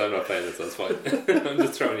 Well, at least I'm not playing it, so it's fine. I'm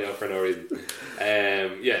just throwing you out for no reason.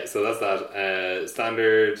 Yeah, so that's that.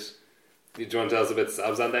 Standard. Do you want to tell us a bit of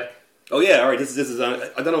Abzan deck? Oh yeah, all right. This is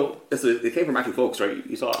I don't know. It came from Matthew Folks, right?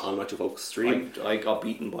 You saw it on Matthew Folks' stream. I got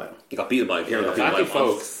beaten by him. He got beaten by Kieran. got beaten by Matthew him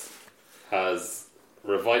once. Folks has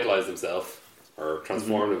revitalised himself, or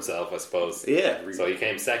transformed himself, I suppose. Yeah. So he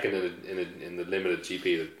came second in the limited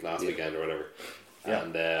GP last weekend or whatever. Yeah.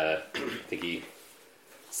 And I think he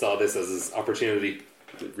saw this as his opportunity.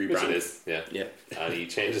 Rebrand. Which it is, yeah. Yeah. And he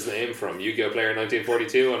changed his name from Yu-Gi-Oh! Player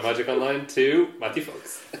 1942 on Magic Online to Matthew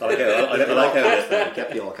Folks. I like how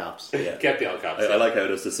Kept the all caps. yeah. Kept the all caps. I like how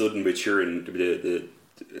there's the sudden maturing. The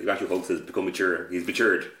Matthew Folks has become mature. He's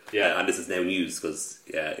matured. Yeah. And this is now news because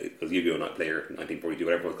Yu-Gi-Oh! Not Player 1942,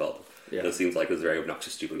 whatever it's called. Yeah. It seems like it was very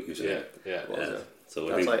obnoxious, stupid use. Yeah, yeah. Well, yeah. So I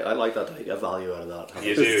That's think like, I like that. I get value out of that.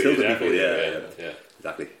 You It's do, still you the people, definitely yeah, do, yeah.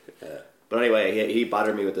 exactly. But anyway, he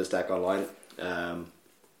battered me with this deck online.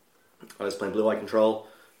 I was playing Blue Eye Control,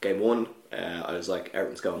 game 1. I was like,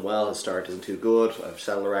 everything's going well, his start isn't too good. I've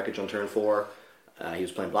settled the wreckage on turn 4. He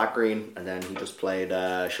was playing Black Green, and then he just played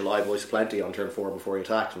Shalai Voice of Plenty on turn 4 before he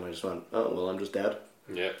attacked, and I just went, oh, well, I'm just dead.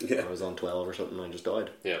 Yeah. Yeah. I was on 12 or something, and I just died.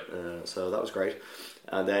 Yeah. So that was great.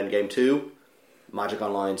 And then game 2, Magic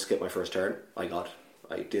Online skipped my first turn. I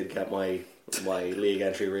did get my league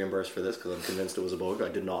entry reimbursed for this because I'm convinced it was a bug. I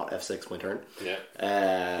did not F6 my turn. Yeah.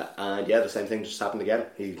 And yeah, the same thing just happened again.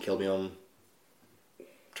 He killed me on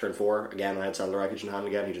turn 4. Again, I had Settle the Wreckage in hand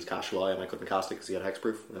again. He just cast Shalai and I couldn't cast it because he had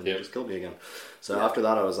Hexproof. And he just killed me again. So after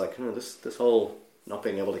that I was like, this whole not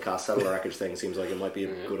being able to cast Settle the Wreckage thing seems like it might be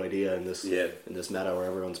a good idea in this meta where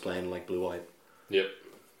everyone's playing like blue-white. Yep.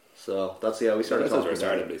 So that's we started That's where talking it about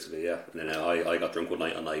started it. basically, yeah. And then I got drunk one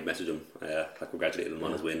night and I messaged him, I congratulated him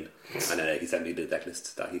on his win, and he sent me the deck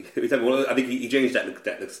list that he sent me. I think he changed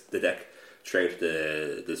the deck throughout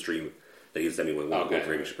the stream. That he sent me one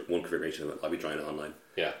configuration. I'll be trying it online.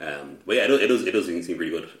 Yeah. But yeah, it does seem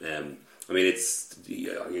pretty good. I mean, it's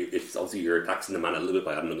obviously you're taxing the mana a little bit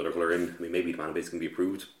by adding another colour in. I mean, maybe the mana base can be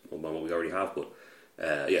improved on what we already have, but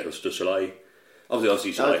yeah, just Shalai.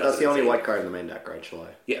 Obviously, Shalai. That's the only white card in the main deck, right? Shalai.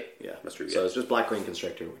 Yeah, Yeah, that's true. So Yeah. it's just Black Green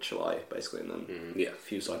Constrictor with Shalai, basically, and then Yeah. a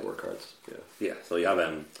few sideboard cards. Yeah. Yeah, so you have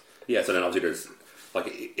so then obviously there's like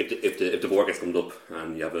if the board gets come up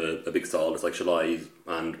and you have a big stall, it's like Shalai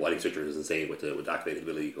and Wily Constrictor is insane with the activated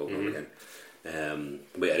ability over and over again.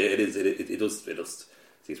 But yeah, it does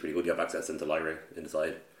seems pretty good. You have access into Lyra in the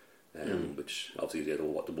side, which obviously is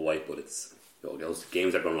double white, but it's those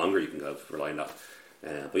games that run longer you can kind of rely on that.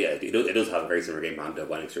 But yeah, it does have a very similar game plan to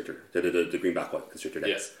Wily Constrictor, the green black white Constrictor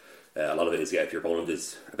decks. A lot of it is if your opponent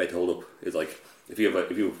is about to hold up, is like if you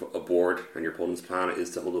have a board and your opponent's plan is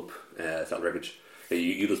to hold up Settle Wreckage,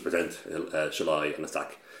 you just present Shalai on a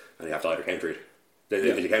stack and you have to either counter it.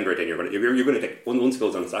 If you counter it, then you're going to take once it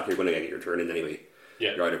goes on the stack, you're going to get your turn in anyway.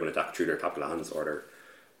 Yeah. You're either going to attack through their top lands or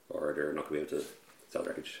they're not going to be able to Settle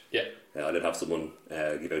Wreckage. Yeah. I did have someone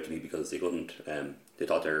give out to me because they couldn't. They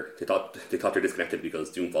thought they're disconnected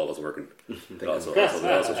because Doomfall wasn't working. They also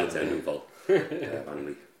should send Doomfall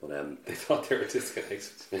randomly. But They thought they were disconnected.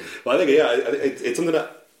 well, I think it's something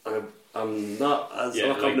that I'm not as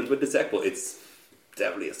confident with this deck, but it's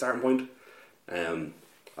definitely a starting point.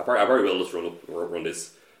 I probably will just run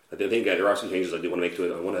this. I think there are some changes I do want to make to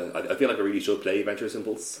it. I feel like I really should play Venturous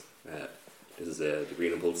Impulse. This is the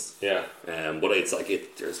Green Impulse. Yeah. But it's like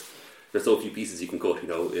there's so few pieces you can cut,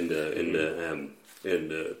 in the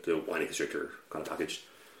Wily Constrictor kind of package.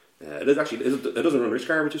 It doesn't run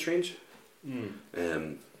Rich-Car, which is strange.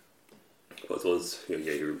 But I suppose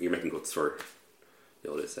you're making cuts for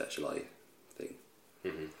this Shalai thing.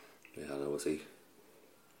 Yeah, I don't know, we'll see.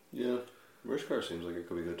 Yeah, Rishkar seems like it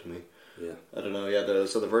could be good to me. Yeah, I don't know. Yeah,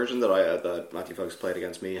 the version that Matthew Fox played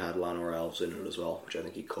against me had Llanowar Elves in it as well, which I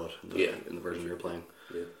think he cut in the version we were playing.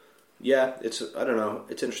 Yeah, it's I don't know.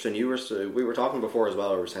 It's interesting. We were talking before as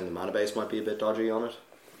well. We were saying the mana base might be a bit dodgy on it.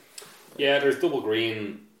 Yeah, there's double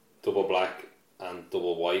green, double black, and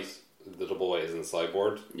double white. The double white is in the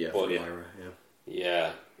sideboard. Yeah, but for Lyra,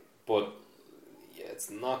 but it's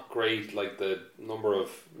not great. Like the number of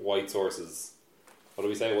white sources. What do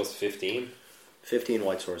we say? It was 15. 15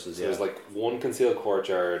 white sources, So yeah. there's like 1 concealed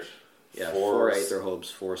courtyard, Yeah, 4 4 Aether Hubs,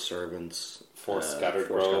 4 Servants, 4 scattered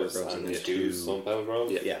 4 groves, Scattered and then 2 Sunpelt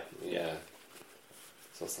groves. Yeah. Yeah.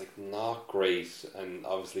 So it's like not great, and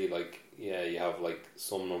obviously like you have like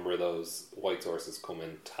some number of those white sources come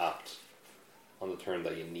in tapped on the turn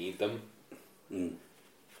that you need them.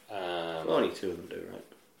 Well, only 2 of them do, right?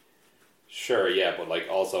 Sure, yeah, but like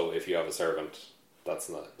also if you have a servant, that's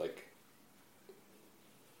not like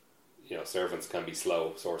servants can be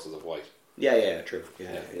slow sources of white. Yeah, true.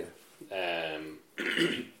 Yeah.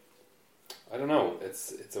 I don't know.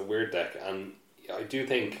 It's a weird deck, and I do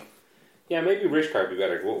think, maybe Rich Card would be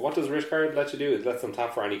better. What does Rich Card let you do? It lets them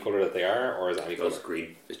tap for any color that they are, or is it any color? Just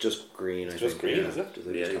green. It's just green, I It's just think. green, yeah. is it? Just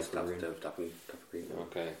Yeah, tap it's for green. tapping green.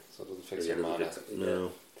 Okay, so it doesn't fix Yeah, your mana.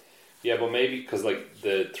 No. Yeah, but maybe because like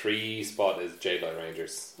the 3 spot is Jade Light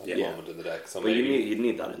Rangers at the Yeah. moment in the deck, so But maybe you'd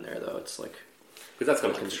need that in there, though. It's like... Because that's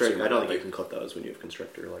kind of Constrictor. I don't think you can cut those when you have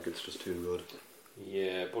Constrictor. Like, it's just too good.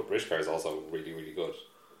 yeah. But Rich Card is also really really good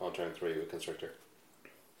on turn 3 with Constrictor.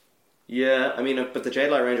 Yeah, I mean, but the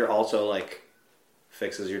Jade Light Ranger also, like,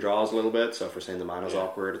 fixes your draws a little bit. So if we're saying the mana's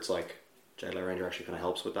awkward, it's like Jade Light Ranger actually kind of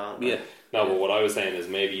helps with that. Right? Yeah. No, but what I was saying is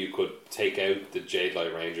maybe you could take out the Jade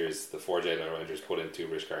Light Rangers, the 4 Jade Light Rangers, put in 2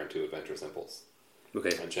 Rich Card and 2 Adventurous Impulse,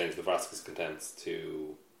 Okay. and change the Vraska's Contents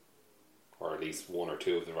to, or at least 1 or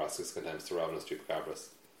 2 of the Vraska's Contents to Ravenous Chupacabras,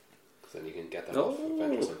 because then you can get them off Oh.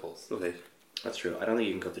 Adventurous Impulse. Okay. That's true. I don't think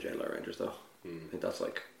you can cut the Jade Light Rangers, though. I think that's,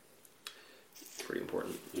 like, pretty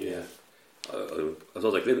important. Yeah. I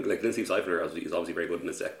suppose like Linseed Siphoner is obviously very good in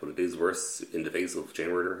this deck, but it is worse in the face of Chain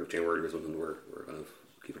Whirler. If Chain Whirler is something we're kind of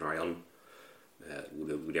keeping an eye on,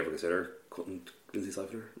 would we ever consider cutting Linseed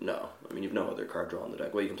Siphoner? No. I mean, you've no other card draw in the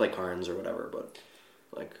deck. Well, you can play Carns or whatever, but,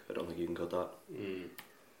 like, I don't think you can cut that.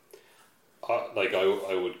 Like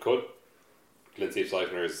I would cut Linseed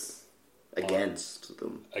Siphoners Against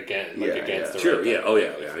them. against Yeah, the Sure, red yeah, deck, oh, yeah,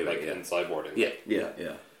 if, I mean, like yeah. in sideboarding. Yeah.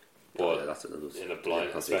 Yeah. But Yeah, that's in a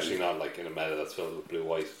blind, especially not like in a meta that's filled with blue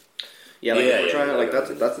white. Yeah, like, Yeah, we're yeah, trying to, yeah, like,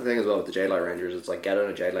 yeah. that's the thing as well with the Jade Light Rangers. It's like getting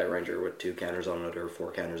a Jade Light Ranger with 2 counters on it or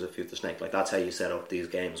 4 counters if you have the snake. Like, that's how you set up these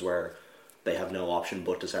games where they have no option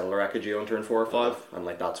but to settle a Ekiji on turn 4 or 5, and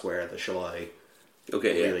like that's where the Shalai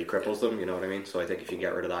really cripples them. You know what I mean? So I think if you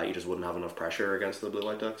get rid of that, you just wouldn't have enough pressure against the blue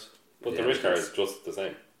white decks. But the Yeah, Rich card that's- is just the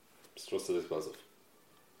same. It's just as explosive.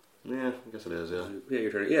 Yeah, I guess it is. Yeah. Yeah,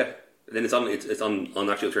 your turn. Yeah. And then it's on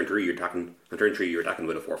actual turn 3. You're attacking on turn 3. You're attacking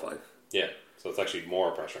with a 4/5. Yeah, so it's actually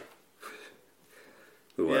more pressure.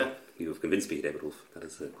 You have convinced me, David Wolf. That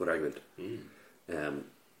is a good argument. Maybe.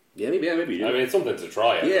 I mean, it's something to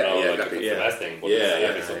try. I Yeah, don't know, yeah, like, exactly. It's Yeah. the best thing, but Yeah, it's yeah,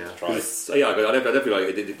 definitely something to try. I definitely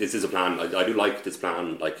like this is a plan. I do like this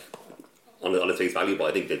plan, like on its face value, but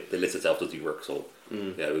I think that the list itself does do work. So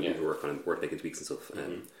it would be worth making tweaks and stuff.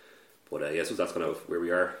 But so that's kind of where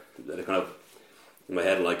we are. And kind of in my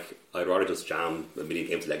head, like I'd rather just jam a million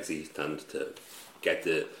games of Legacy than to get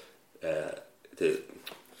the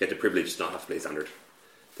privilege to not have to play standard,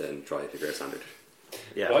 than try to figure out standard.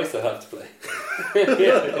 Yeah. But I still have to play.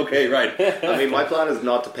 Okay, right. I mean, my plan is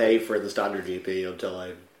not to pay for the standard GP until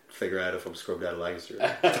I figure out if I'm scrubbed out of Legacy.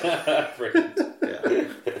 Brilliant.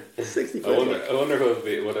 Yeah. 60 I wonder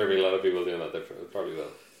would there be a lot of people doing that? There probably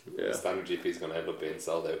will. Yeah. The standard GP is going to end up being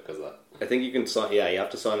sold out because of that. I think you can sign. Yeah, you have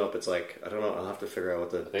to sign up. It's like I don't know. I'll have to figure out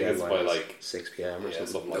what the think it's deadline by, is. like, 6 p.m. or Yeah, something.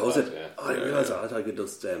 something like Was that. it? Yeah. Oh, I didn't realise that. I thought you could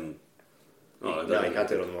just. Yeah, you can't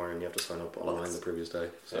do it on the morning. You have to sign up online that's- the previous day.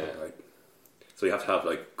 So Yeah. Right. So you have to have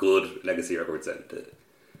like good Legacy records then to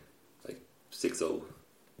like 6-0.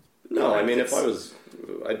 no, I mean, if It's-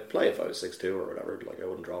 I'd play if I was 6-2 or whatever. Like I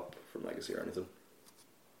wouldn't drop from Legacy or anything.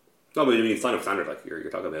 No, but I mean sign up standard like you're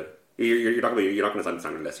talking about. You're talking about you're not going to sign up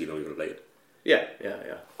standard unless you know you're going to play it. Yeah.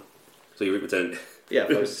 So you're pretending. Yeah,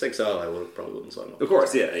 if I was 6-0, I probably wouldn't sign up. Of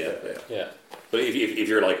course, yeah. Yeah. But if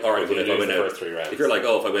you're like, all right, You but if I lose win the out, first 3 rounds. if you're like,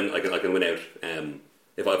 oh, if I win, I can win out.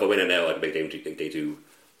 If I win out now, I can make day 2.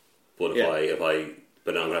 But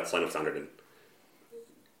but now I'm going to have to sign up standard in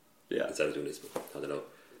Yeah. instead of doing this. But I don't know.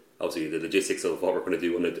 Obviously, the logistics of what we're going to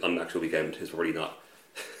do on the actual weekend is probably not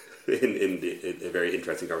in a very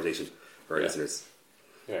interesting conversation for our listeners.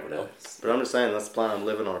 You never know. But I'm just saying that's the plan. I'm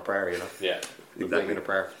living on a prayer, you know. Yeah. I'm Exactly. living in a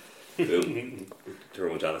prayer. Boom.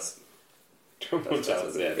 Turbo Chalice. Turbo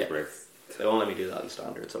Chalice, yeah. Yeah. Prayer. They won't let me do that in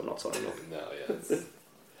standard, so I'm not signing up. No, yeah.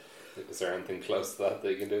 Is there anything close to that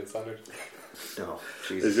you can do in standard? No, It's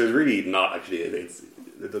Jesus. just really not actually. There's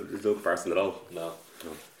no comparison at all. No.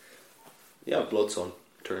 Yeah, Blood Sun.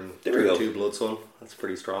 Turn There we go. 2 Blood Sun. That's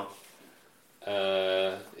pretty strong.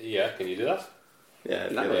 Yeah, can you do that? Yeah,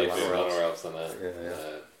 if you Lana have a If Lana you're Ralphs. Lana Ralphs and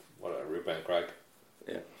Yeah. what a Rootbound Crag.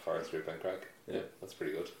 Yeah. Forest Rootbound Crag. Yeah, that's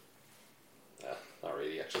pretty good. Not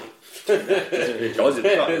really, actually. It draws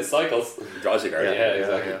you, Cycles. draws you, guard. Yeah,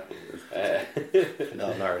 exactly.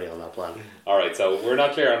 No, I'm not already on that plan. Alright, so we're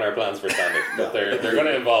not clear on our plans for standard, but they're going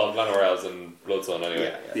to involve Glenora and Blood Sun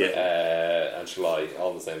anyway. Yeah. And Shalai,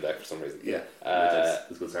 all in the same deck for some reason. Yeah.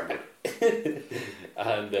 It's good start.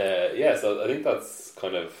 And so I think that's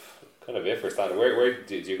kind of it for standard. Where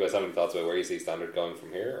do you guys have any thoughts about where you see standard going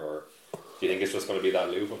from here, or do you think it's just going to be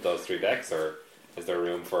that loop of those 3 decks, or is there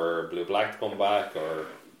room for blue black to come back, or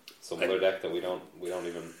some other deck that we don't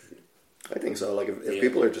even? I think so. Like if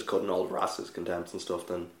people are just cutting all the Rass's contempts and stuff,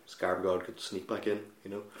 then Scarab could sneak back in.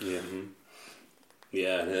 You know. Yeah. Mm-hmm.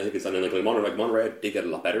 Yeah, I think it's something like Mono-Red did get a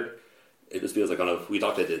lot better. It just feels like kind of we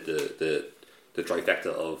talked about the trifecta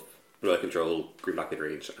of blue control, green black mid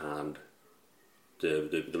range, and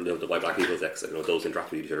the white black equals decks. You know, those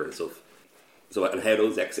interact with each other and stuff. So and how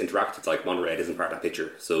those decks interact, it's like Mono-Red isn't part of that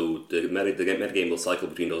picture. So the meta game will cycle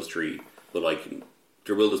between those 3, but like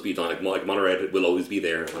there will just be like Mono-Red will always be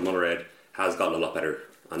there, and Mono-Red has gotten a lot better,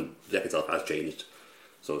 and the deck itself has changed.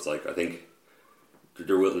 So it's like I think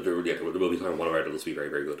there will be time Mono-Red will just be very,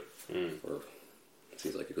 very good. Or it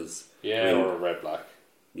seems like because or red black.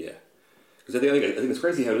 Yeah, because I think it's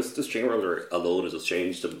crazy how this Chain Whirler alone has just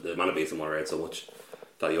changed the mana base of Mono-Red so much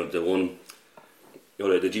that the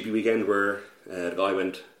GP weekend where the guy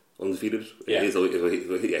went undefeated. Yeah. His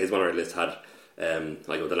Mono-Red list had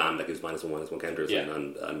like the land that gives -1/-1 counters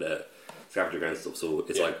and scavenger ground stuff. So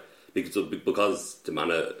it's like because the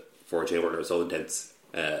mana for Chain Whirler is so intense,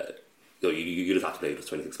 you just have to play just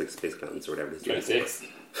 26 space cannons or whatever it is. 26.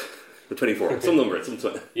 The 24, some number. I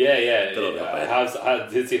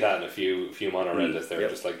did see that in a few Mono-Red lists. They were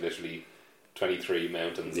just like literally 23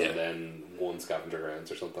 mountains and then 1 scavenger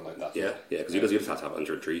grounds or something like that. Yeah, because you just have to have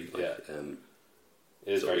under 3.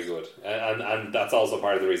 It is very good, and that's also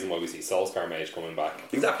part of the reason why we see Soulscar Mage coming back.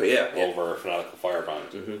 Exactly, over Fanatical Firebrand.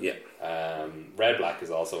 Mm-hmm. Yeah, Red Black is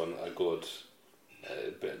also a good,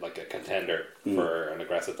 like a contender for an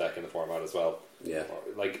aggressive deck in the format as well. Yeah,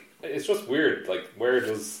 like it's just weird. Like where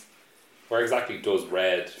exactly does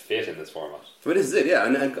Red fit in this format? I mean, this is it. Yeah,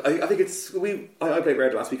 and I think it's I played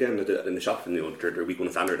Red last weekend in the shop in the week 1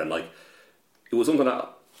 standard, and like it was something that.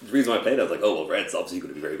 The reason why I played it, I was like, oh, well, Red's obviously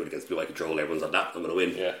going to be very good against Blue Eye Control. Everyone's on that. I'm going to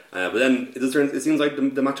win. Yeah. But then it seems like the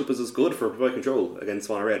matchup is as good for Blue Eye Control against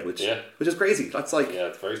Mono Red, which is crazy. That's like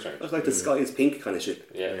it's very strange. That's like the sky is pink kind of shit.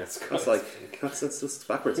 Yeah, that's like that's just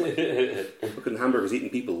backwards. Like. Fucking hamburgers eating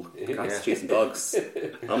people, cats chasing dogs.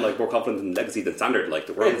 I'm like more confident in Legacy than Standard. Like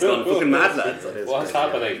the world's gone fucking mad, lads. What's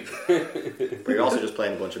happening? But you're also just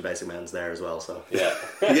playing a bunch of basic mans there as well. So yeah,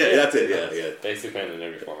 that's it. Yeah. Basic man in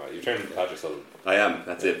every format. You turn Patrick Sullivan. I am.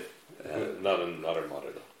 That's it. Not in modern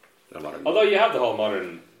though. Not modern. Although you have the whole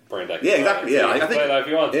modern burn deck. Yeah, exactly. So I think play that if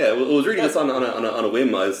you want. Yeah, well, it was really just on a whim.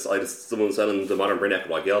 Someone was selling the modern brain deck.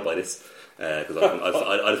 I'm like, yeah, I'll buy this because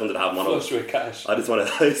I just wanted to have mono. Flush with cash. I just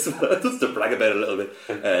just to brag about it a little bit.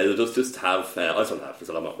 Just have. I just want to have. There's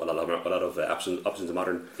a lot of options in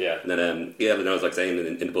modern. Yeah. And then then I was like saying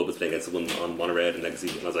in the pub was playing against someone on Mono Red and Legacy,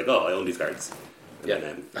 and I was like, oh, I own these cards. And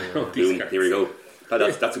then boom, here we go.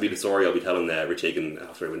 That's gonna be the story I'll be telling Rich Hagen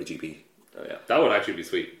after I win the GP. Oh yeah, that would actually be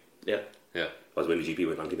sweet. Yeah. I was winning the GP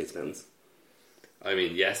with 90 base pounds. I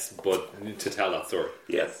mean, yes, but to tell that story,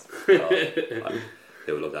 yes,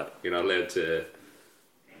 they would love that. You're not allowed to.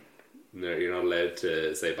 No, you're not allowed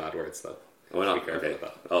to say bad words though. Why not? Be careful with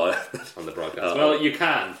that. Oh, on the broadcast. Well, you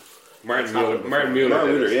can. Martin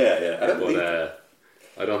Mueller, yeah. But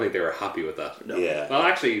I don't think they were happy with that. No. Yeah. Well,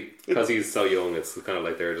 actually, because he's so young, it's kind of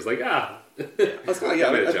like they're just like That's kind of,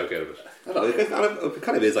 I made a joke out of it. I don't know, it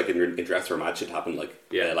kind of is like in dress for a match. It happened like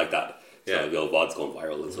that. So the old VOD's going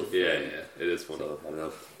viral and stuff. Yeah, it is fun. So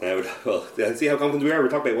I don't know. See how confident we are. We're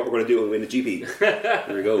talking about what we're going to do when we win the GP.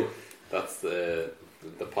 There we go. That's the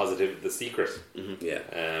positive, the secret. Mm-hmm. Yeah.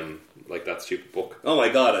 Like that stupid book. Oh my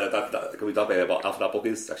god! That, can we talk about after that book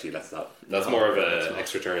is actually let's not. That's more of an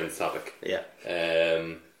extra turns topic. Yeah.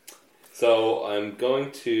 So I'm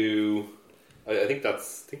going to. I think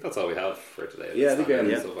that's all we have for today. Yeah, I think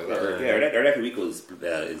stuff like that. Our next week was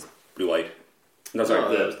is blue white. No,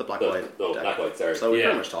 sorry, it was the black white. No, black white. Sorry. So we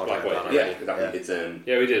pretty much talked about that. Yeah, exactly. It's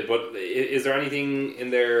yeah, we did. But is there anything in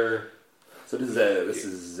there? So this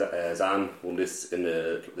is Zan won this in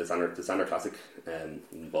the Standard Classic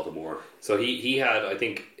in Baltimore. So he had, I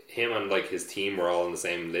think him and like his team were all on the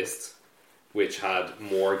same list, which had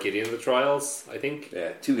more Gideon the Trials. I think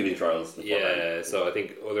 2 Gideon Trials. Yeah, so I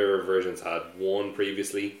think other versions had 1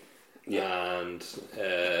 previously, and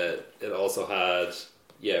it also had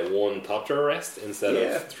 1 top to arrest instead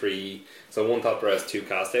of 3. So 1 top to arrest, 2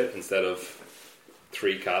 cast out instead of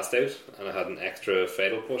 3 cast out, and it had an extra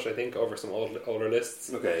fatal push, I think, over some older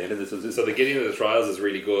lists. Okay, and So the Gideon of the Trials is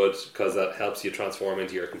really good because that helps you transform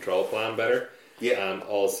into your control plan better. Yeah. And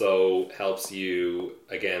also helps you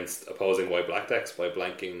against opposing white black decks by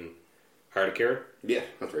blanking Heart of Kieran. Yeah,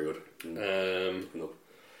 that's very good.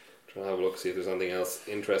 Trying to have a look, see if there's anything else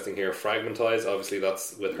interesting here. Fragmentize, obviously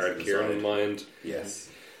that's with Heart of Kieran in mind. Yes.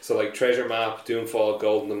 So like Treasure Map, Doomfall,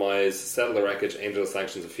 Golden Demise, Settle the Wreckage, Angel of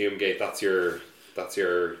Sanctions, and Fumegate. That's your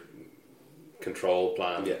control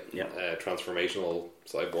plan. Yeah. Transformational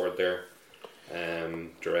sideboard there.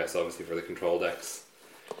 Duress obviously for the control decks.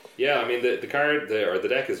 Yeah, I mean the card the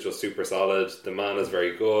deck is just super solid. The mana is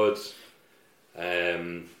very good.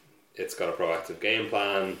 It's got a proactive game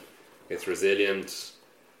plan. It's resilient.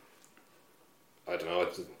 I don't know. I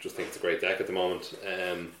just think it's a great deck at the moment.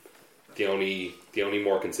 The only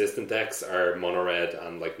more consistent decks are mono red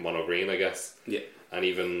and like mono green, I guess. Yeah. And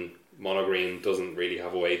even mono green doesn't really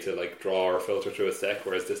have a way to like draw or filter through its deck,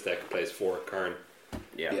 whereas this deck plays 4 Karn.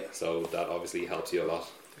 Yeah. So that obviously helps you a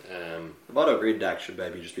lot. The mono green deck should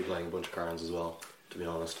maybe just be playing a bunch of Karns as well, to be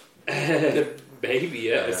honest. Maybe,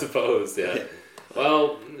 yeah, I suppose, yeah.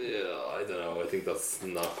 Well, I don't know. I think that's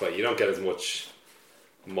not quite. You don't get as much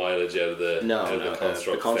mileage out of the constructs.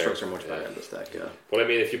 The constructs there. are much better in this deck, yeah. But I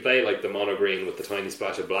mean, if you play like the mono green with the tiny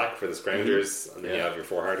splash of black for the Scroungers, and then you have your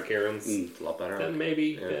 4 Heart of Kierans, It's a lot better. then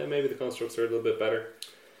maybe the constructs are a little bit better.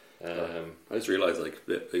 I just realised, like,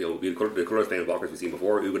 the colour stain blockers we've seen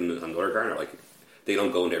before, Ugin and other Karn, are like, they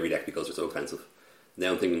don't go into every deck because they're so expensive.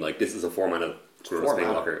 Now I'm thinking, like, this is a 4 mana colour stain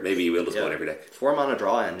blocker. Maybe you will just go in every deck. 4 mana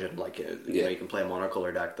draw engine, like, you know, you can play a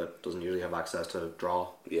monocolor deck that doesn't usually have access to draw.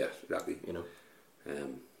 Yeah, exactly. You know.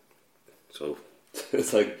 So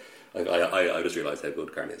it's like I just realised how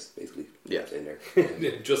good Karn is, basically. Yeah. In there.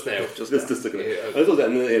 Just now. Just just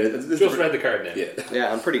read the card now. Yeah.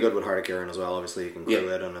 Yeah, and pretty good with Heart of Kieran as well. Obviously, you can crew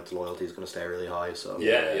it, and its loyalty is going to stay really high. So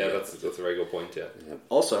That's a very good point. Yeah.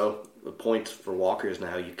 Also, the point for walkers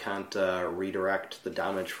now, you can't redirect the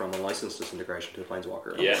damage from unlicensed disintegration to a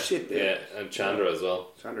planeswalker. Yeah, shit, yeah, and Chandra as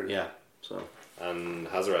well, Yeah. So and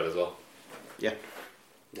Hazaret as well. yeah.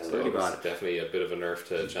 Yeah, Pretty It's bad. definitely a bit of a nerf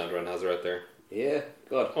to Chandra and Hazaret there. Yeah,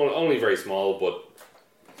 God. Only very small, but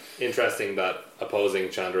interesting that opposing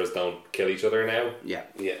Chandras don't kill each other now. Yeah.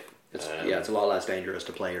 Yeah. It's a lot less dangerous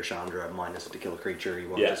to play your Chandra at minus to kill a creature. You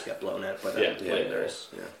won't just get blown out by that. Theirs.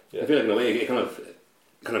 I feel like in a way it kind of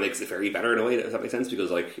makes the fairy better in a way. Does that make sense?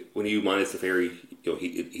 Because like when you minus the fairy, you know,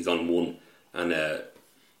 he's on 1, and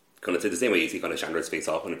kind of the same way you see kind of Chandra's face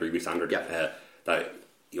off on a previous standard. That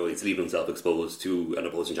you know he's leaving himself exposed to an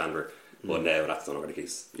opposing Chandra, but now that's no longer the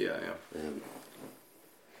case. Yeah.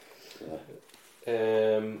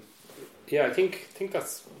 I think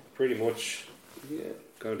that's pretty much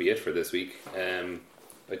going to be it for this week. I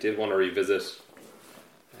did want to revisit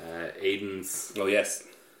Aiden's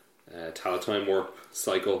Time Warp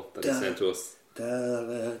cycle that he sent to us.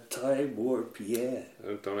 Time Warp, yeah.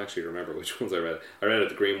 I don't actually remember which ones I read. I read out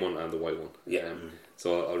the green one and the white one. Yeah.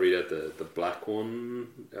 So I'll read out the black one.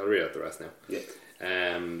 I'll read out the rest now. Yeah.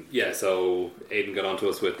 So Aiden got onto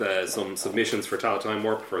us with some submissions for Time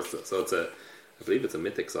Warp first. So I believe it's a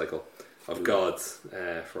mythic cycle of gods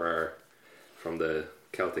from the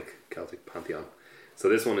Celtic pantheon. So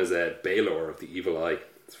this one is a Baelor of the Evil Eye.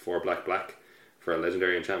 It's 4 black for a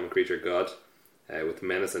legendary enchantment creature god with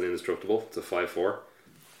menace and indestructible. It's a 5/4,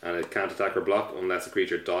 and it can't attack or block unless a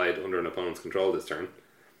creature died under an opponent's control this turn.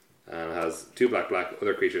 And it has 2 black.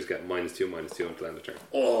 Other creatures get -2/-2 until end of turn.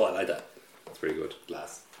 Oh, I like that. That's pretty good.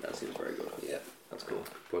 Glass. That seems very good. Yeah. That's cool.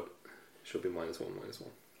 But it should be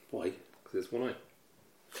 -1/-1. Why? Because it's 1 eye.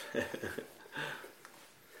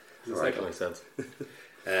 Alright, makes sense.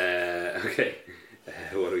 Okay.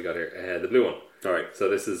 What do we got here? The blue one. Alright, so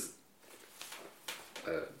this is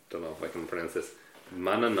don't know if I can pronounce this.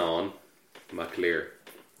 Mananon Maclear.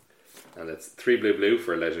 And it's 3 blue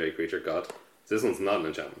for a legendary creature god. So this one's not an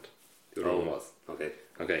enchantment. The other one was. Okay.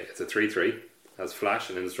 Okay, it's a 3/3. Has flash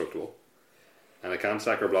and indestructible. And it can't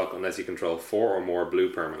attack or block unless you control 4 or more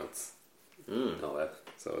blue permanents. Oh,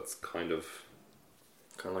 So it's kind of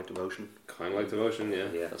Kind of like devotion. Devotion, yeah.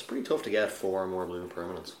 yeah. That's pretty tough to get 4 or more blue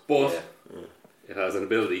permanents. But it has an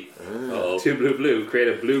ability. 2 blue, create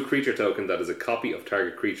a blue creature token that is a copy of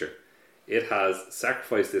target creature. It has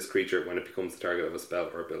sacrifice this creature when it becomes the target of a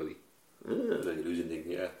spell or ability. The illusion thing,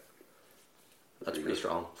 yeah. That's pretty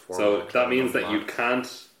strong. So that means that you can't,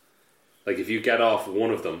 like if you get off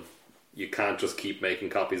one of them, you can't just keep making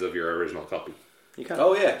copies of your original copy. You can.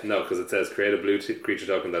 Oh yeah. No, because it says create a blue creature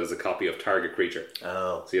token that is a copy of target creature.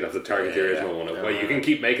 Oh. So you'd have to target the original one. Well, you can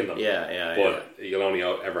keep making them. Yeah. But you'll only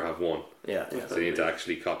ever have one. Yeah. So you need to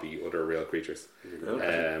actually copy other real creatures.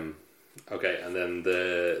 Okay, and then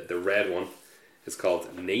the red one is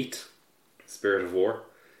called Nate, Spirit of War.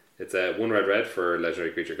 It's a 1 red for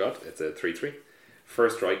legendary creature god. It's a 3/3.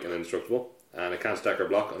 First strike and indestructible. And it can't attack or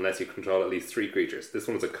block unless you control at least 3 creatures. This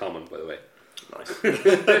one is a common, by the way. Nice.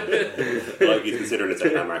 Like he's considering it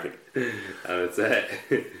second-hand market. And it's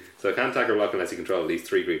so it can't attack or block unless you control at least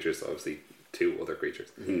 3 creatures. So obviously 2 other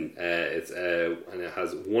creatures. It's and it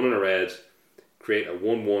has 1 and a red. Create a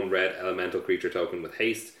 1/1 red elemental creature token with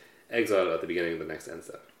haste. Exile it at the beginning of the next end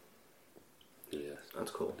step. Yeah,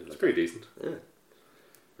 That's cool. It's pretty decent. Yeah.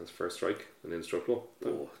 That's first strike and indestructible.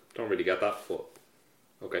 Oh. Don't really get that, but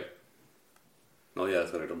okay. Oh yeah,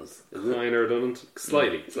 that's what I've done this. Minor redundant,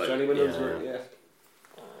 slightly. Shiny windows Yeah. were,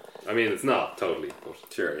 I mean, it's not totally, but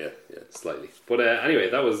Sure, yeah. slightly. But anyway,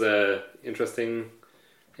 that was interesting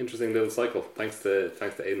little cycle. Thanks to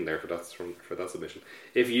Aidan there for that submission.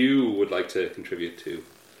 If you would like to contribute to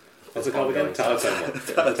what's it called again?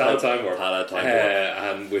 Talatime War.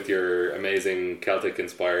 And with your amazing Celtic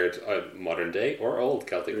inspired modern day or old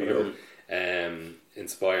Celtic whatever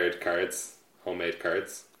inspired cards, homemade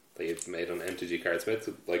cards that you've made on MTG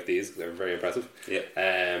Cardsmith like these. They're very impressive. Yeah.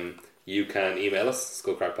 You can email us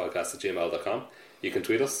skullcrackpodcast@gmail.com. You can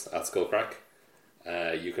tweet us at skullcrack.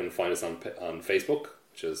 You can find us on Facebook,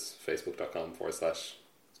 which is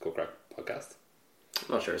facebook.com/skullcrackpodcast.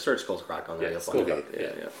 I'm not sure. Search Skullcrack on there. Yeah, You'll find Skullcrack.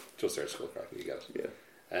 it. Yeah. Just search Skullcrack and you get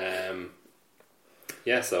it.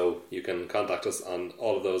 Yeah. So you can contact us on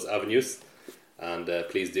all of those avenues, and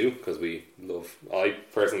please do, because I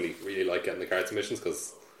personally really like getting the card submissions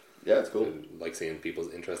because Yeah, it's cool. I like seeing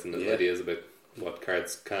people's interest in the Yeah. ideas about what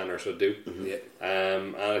cards can or should do. Yeah.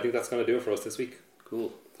 And I think that's going to do it for us this week.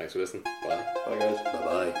 Cool. Thanks for listening. Bye. Bye, guys.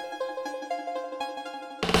 Bye-bye.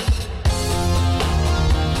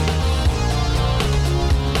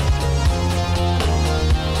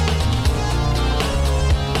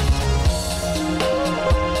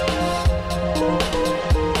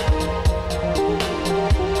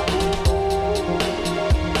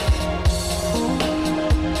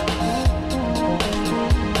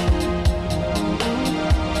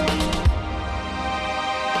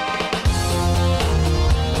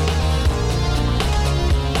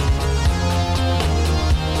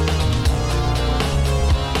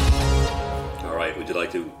 Would you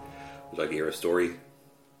like to hear a story?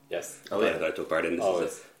 Yes. That I took part in. This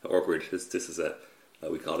Always. is awkward. This is a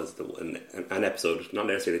we call this an episode, not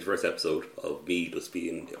necessarily the first episode of me just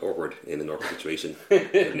being awkward in an awkward situation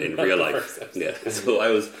in real life. Yeah. So I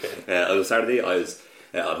was Saturday. I was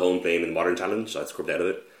at home playing in the Modern Challenge. I scrubbed out of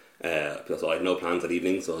it. Because I had no plans that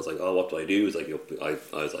evening, so I was like, "Oh, what do I do?" It's like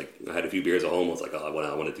I had a few beers at home. I was like, "Oh, I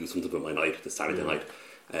want to do something with my night, this Saturday night."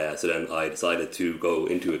 So then I decided to go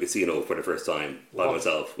into a casino for the first time by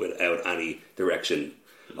myself without any direction.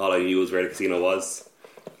 All I knew was where the casino was.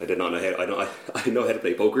 I did not know how. I know how to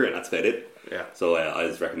play poker, and that's about it. Yeah. So I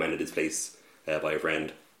was recommended this place by a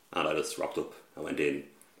friend, and I just rocked up and went in,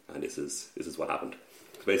 and this is what happened.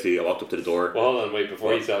 So basically, I walked up to the door. Well, hold on, wait.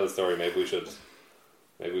 Before you tell the story, maybe we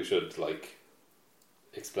should like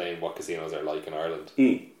explain what casinos are like in Ireland.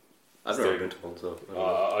 I've never been to one, so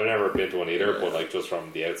I've never been to one either. But like just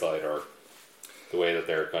from the outside or the way that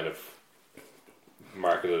they're kind of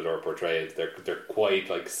marketed or portrayed, they're quite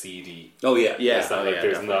like seedy. Oh yeah, It's not like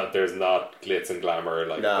there's not glitz and glamour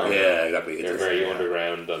like. No. Yeah, exactly. They're very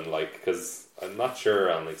underground and like because I'm not sure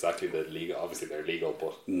on exactly the legal. Obviously, they're legal,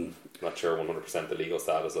 but I'm not sure 100% the legal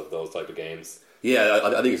status of those type of games. Yeah, I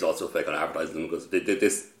think it's also fake on advertising them because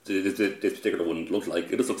this particular one looks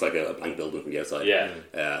like a blank building from the outside. Yeah,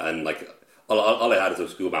 and like all I had is a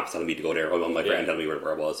Google Maps telling me to go there. My friend telling me where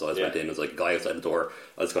I was, so I just went in. There's like a guy outside the door.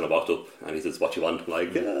 I just kind of walked up, and he says, "What you want?" I'm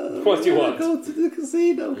like, "What do you want?" Go to the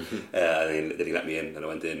casino. And then he let me in, and I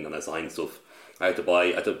went in and I signed stuff. I had to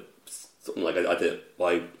buy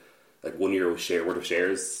like €1 worth of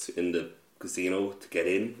shares in the casino to get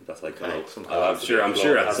in. That's like kind of. I'm sure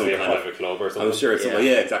that's some kind private club or something. I'm sure it's something.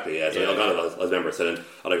 Yeah, exactly. Yeah, so I was a member. So then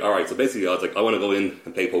I was like, all right. So basically, I was like, I want to go in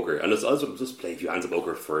and play poker, and I was just play a few hands of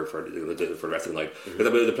poker for the rest of the night.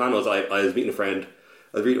 Because the plan was, I was meeting a friend.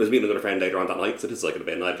 I was meeting another friend later on that night. So this is like at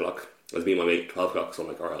about 9 o'clock. I was meeting my mate at 12 o'clock. So I'm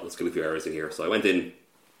like, all right, let's get a few hours in here. So I went in,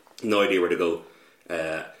 no idea where to go.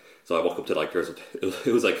 So I walked up to like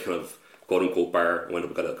it was like kind of quote unquote bar. I went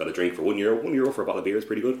up and got a drink for €1. €1 for a bottle of beer is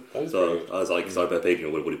pretty good. So pretty I was like, so I paid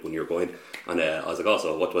with €1 coin, and I was like,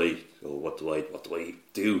 also, what do I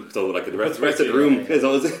do? So like the rest of the room, it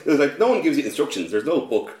was like no one gives you instructions. There's no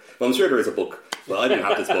book. Well, I'm sure there is a book, Well, I didn't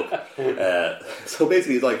have this book. So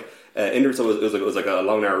basically, it's like in there. So it was like a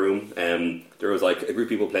long narrow room. There was like a group of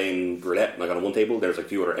people playing roulette, like on one table. There's like a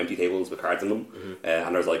few other empty tables with cards in them,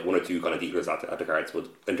 and there's like one or two kind of dealers at the cards. But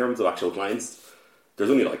in terms of actual clients, there's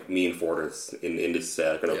only like me and Forters in this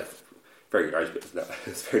kind of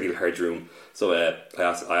fairly large room. So I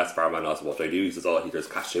asked Barman, what do I do? He says, there's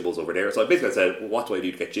cash tables over there. So I basically said, what do I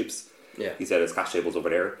do to get chips? Yeah. He said, there's cash tables over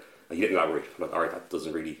there. And he didn't elaborate. I'm like, alright, that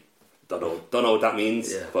doesn't really, don't know what that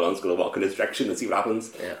means, but I'm just going to walk in this direction and see what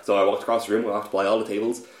happens. Yeah. So I walked across the room, I walked by all the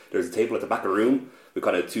tables. There's a table at the back of the room with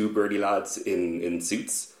kind of two birdie lads in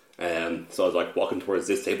suits. So I was like walking towards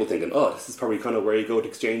this table thinking, this is probably kind of where you go to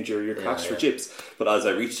exchange your cash for chips. But as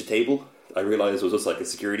I reached the table, I realised it was just like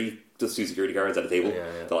just two security guards at the table.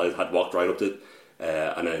 So I had walked right up to it.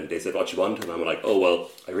 And then they said, what you want? And I'm like,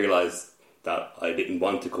 I realised that I didn't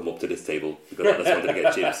want to come up to this table because I just wanted to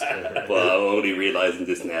get chips. But I'm only realising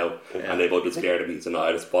this now. And they both just stared at me, so now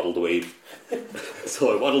I just waddled away.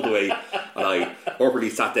 So I waddled away and I awkwardly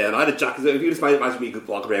sat down. I had a jacket. If you just imagine me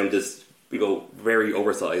walk around this, very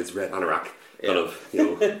oversized red anorak, kind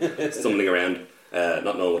of, stumbling around,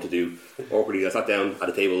 not knowing what to do. Awkwardly, I sat down at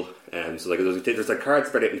a table. So like there's like cards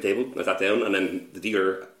spread out on the table. I sat down, and then a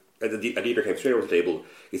dealer came straight over the table.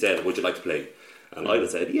 He said, "Would you like to play?" And I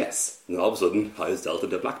just said yes. And all of a sudden, I was dealt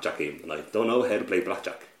into a blackjack game, and I don't know how to play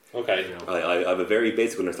blackjack. Okay. I have a very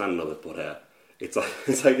basic understanding of it, but it's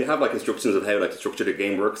like they have like instructions of how like the structure of the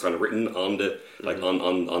game works, kind of written on the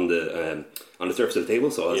on the surface of the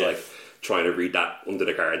table. So I was like trying to read that under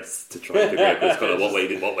the cards to try and figure out kind of what way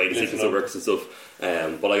the sequence works and stuff.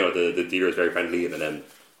 But the dealer was very friendly, and then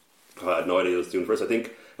I had no idea what I was doing first. I think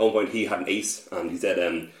at one point he had an ace, and he said,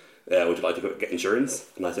 would you like to get insurance?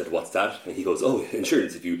 And I said, what's that? And he goes,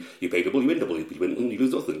 insurance. If you pay double, you win double. If you win, you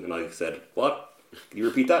lose nothing. And I said, what? Can you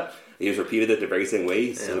repeat that? And he just repeated it the very same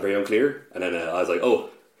way, still very unclear. And then I was like,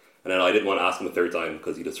 And then I didn't want to ask him a third time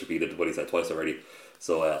because he just repeated what he said twice already.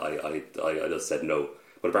 So I just said no.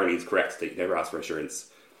 But apparently it's correct that you never ask for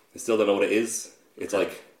insurance. I still don't know what it is. It's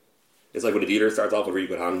like when a dealer starts off with a really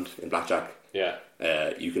good hand in blackjack. Yeah.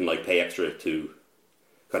 You can like pay extra to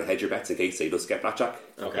kind of hedge your bets in case they just get blackjack.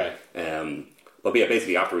 Okay. But yeah,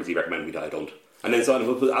 basically afterwards he recommended me that I don't. And then so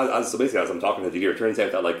basically as I'm talking to the dealer, it turns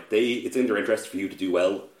out that like it's in their interest for you to do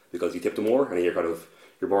well because you tip them more, and then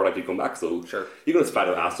you're more likely to come back. So sure, you can just flat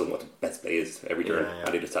out ask them what the best play is every turn,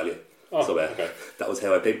 and they just tell you. So that was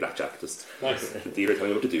how I played blackjack. Just nice. The dealer telling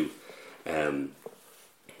me what to do.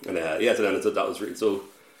 So then that was really so.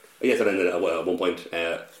 So then at one point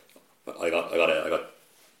I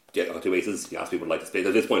got two aces. He asked people to like to split.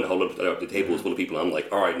 At this point, the table was full of people, and I'm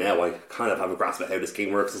like, all right, now I kind of have a grasp of how this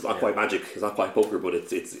game works. It's not quite magic, it's not quite poker, but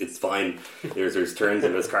it's fine. There's turns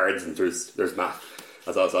and there's cards and there's math.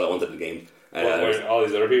 That's all I wanted in the game. Were all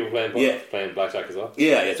these other people playing blackjack as well?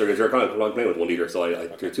 Yeah. So they're kind of playing with one dealer. So I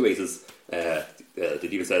threw two aces. The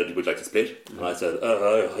dealer said, "Would you like to split?" And I said,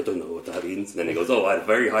 "I don't know what that means." And then he goes, "I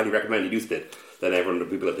very highly recommend you do split." Then the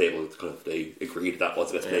people at the table they agreed that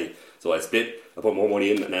was the best play. So I split. I put more money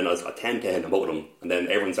in, and then I was at 10-10 on both of them. And then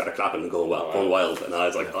everyone started clapping and going wild. And I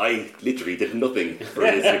was like, I literally did nothing for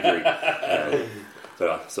this victory.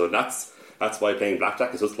 So that's why playing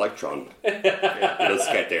blackjack is just like Tron. You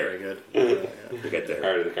just get there. Very good. You get there.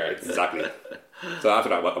 Card of the cards. Exactly. So after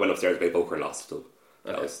that, I went upstairs to play poker and lost. So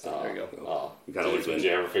that was there you go. You can't always win. Did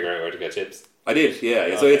you ever figure out where to get chips? I did,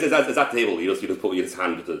 yeah. So it's at the table. You just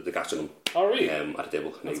hand the cash to them. Oh, really? At the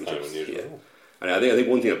table. That's kind of unusual. Yeah. And I think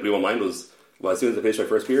one thing that blew my mind was, as soon as I finished my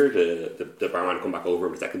first beer, the barman would come back over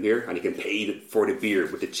with the second beer, and he can pay for the beer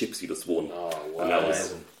with the chips you just won. Oh, wow. And that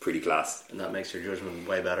was pretty class. And that makes your judgment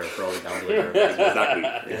way better for all the gambling.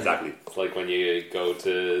 Exactly. It's like when you go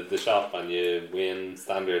to the shop and you win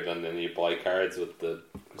standard, and then you buy cards with the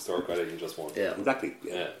store credit you just won. Yeah. Exactly.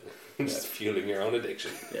 Yeah. Just fueling your own addiction.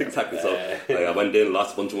 Yeah. Exactly. So I went in and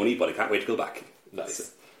lost a bunch of money, but I can't wait to go back.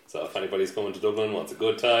 Nice. So if anybody's coming to Dublin, wants a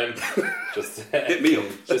good time, just hit me up.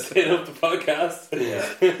 Just hit up the podcast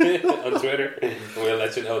on Twitter, and we'll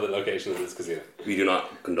let you know the location of this casino. We do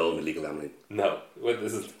not condone illegal gambling. No,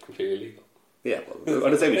 this is completely legal. Yeah, well,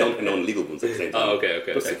 I'm not saying we don't condone illegal ones at the same time. Okay.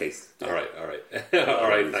 Just in case. All right. All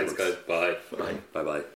right, thanks guys. Bye. Bye.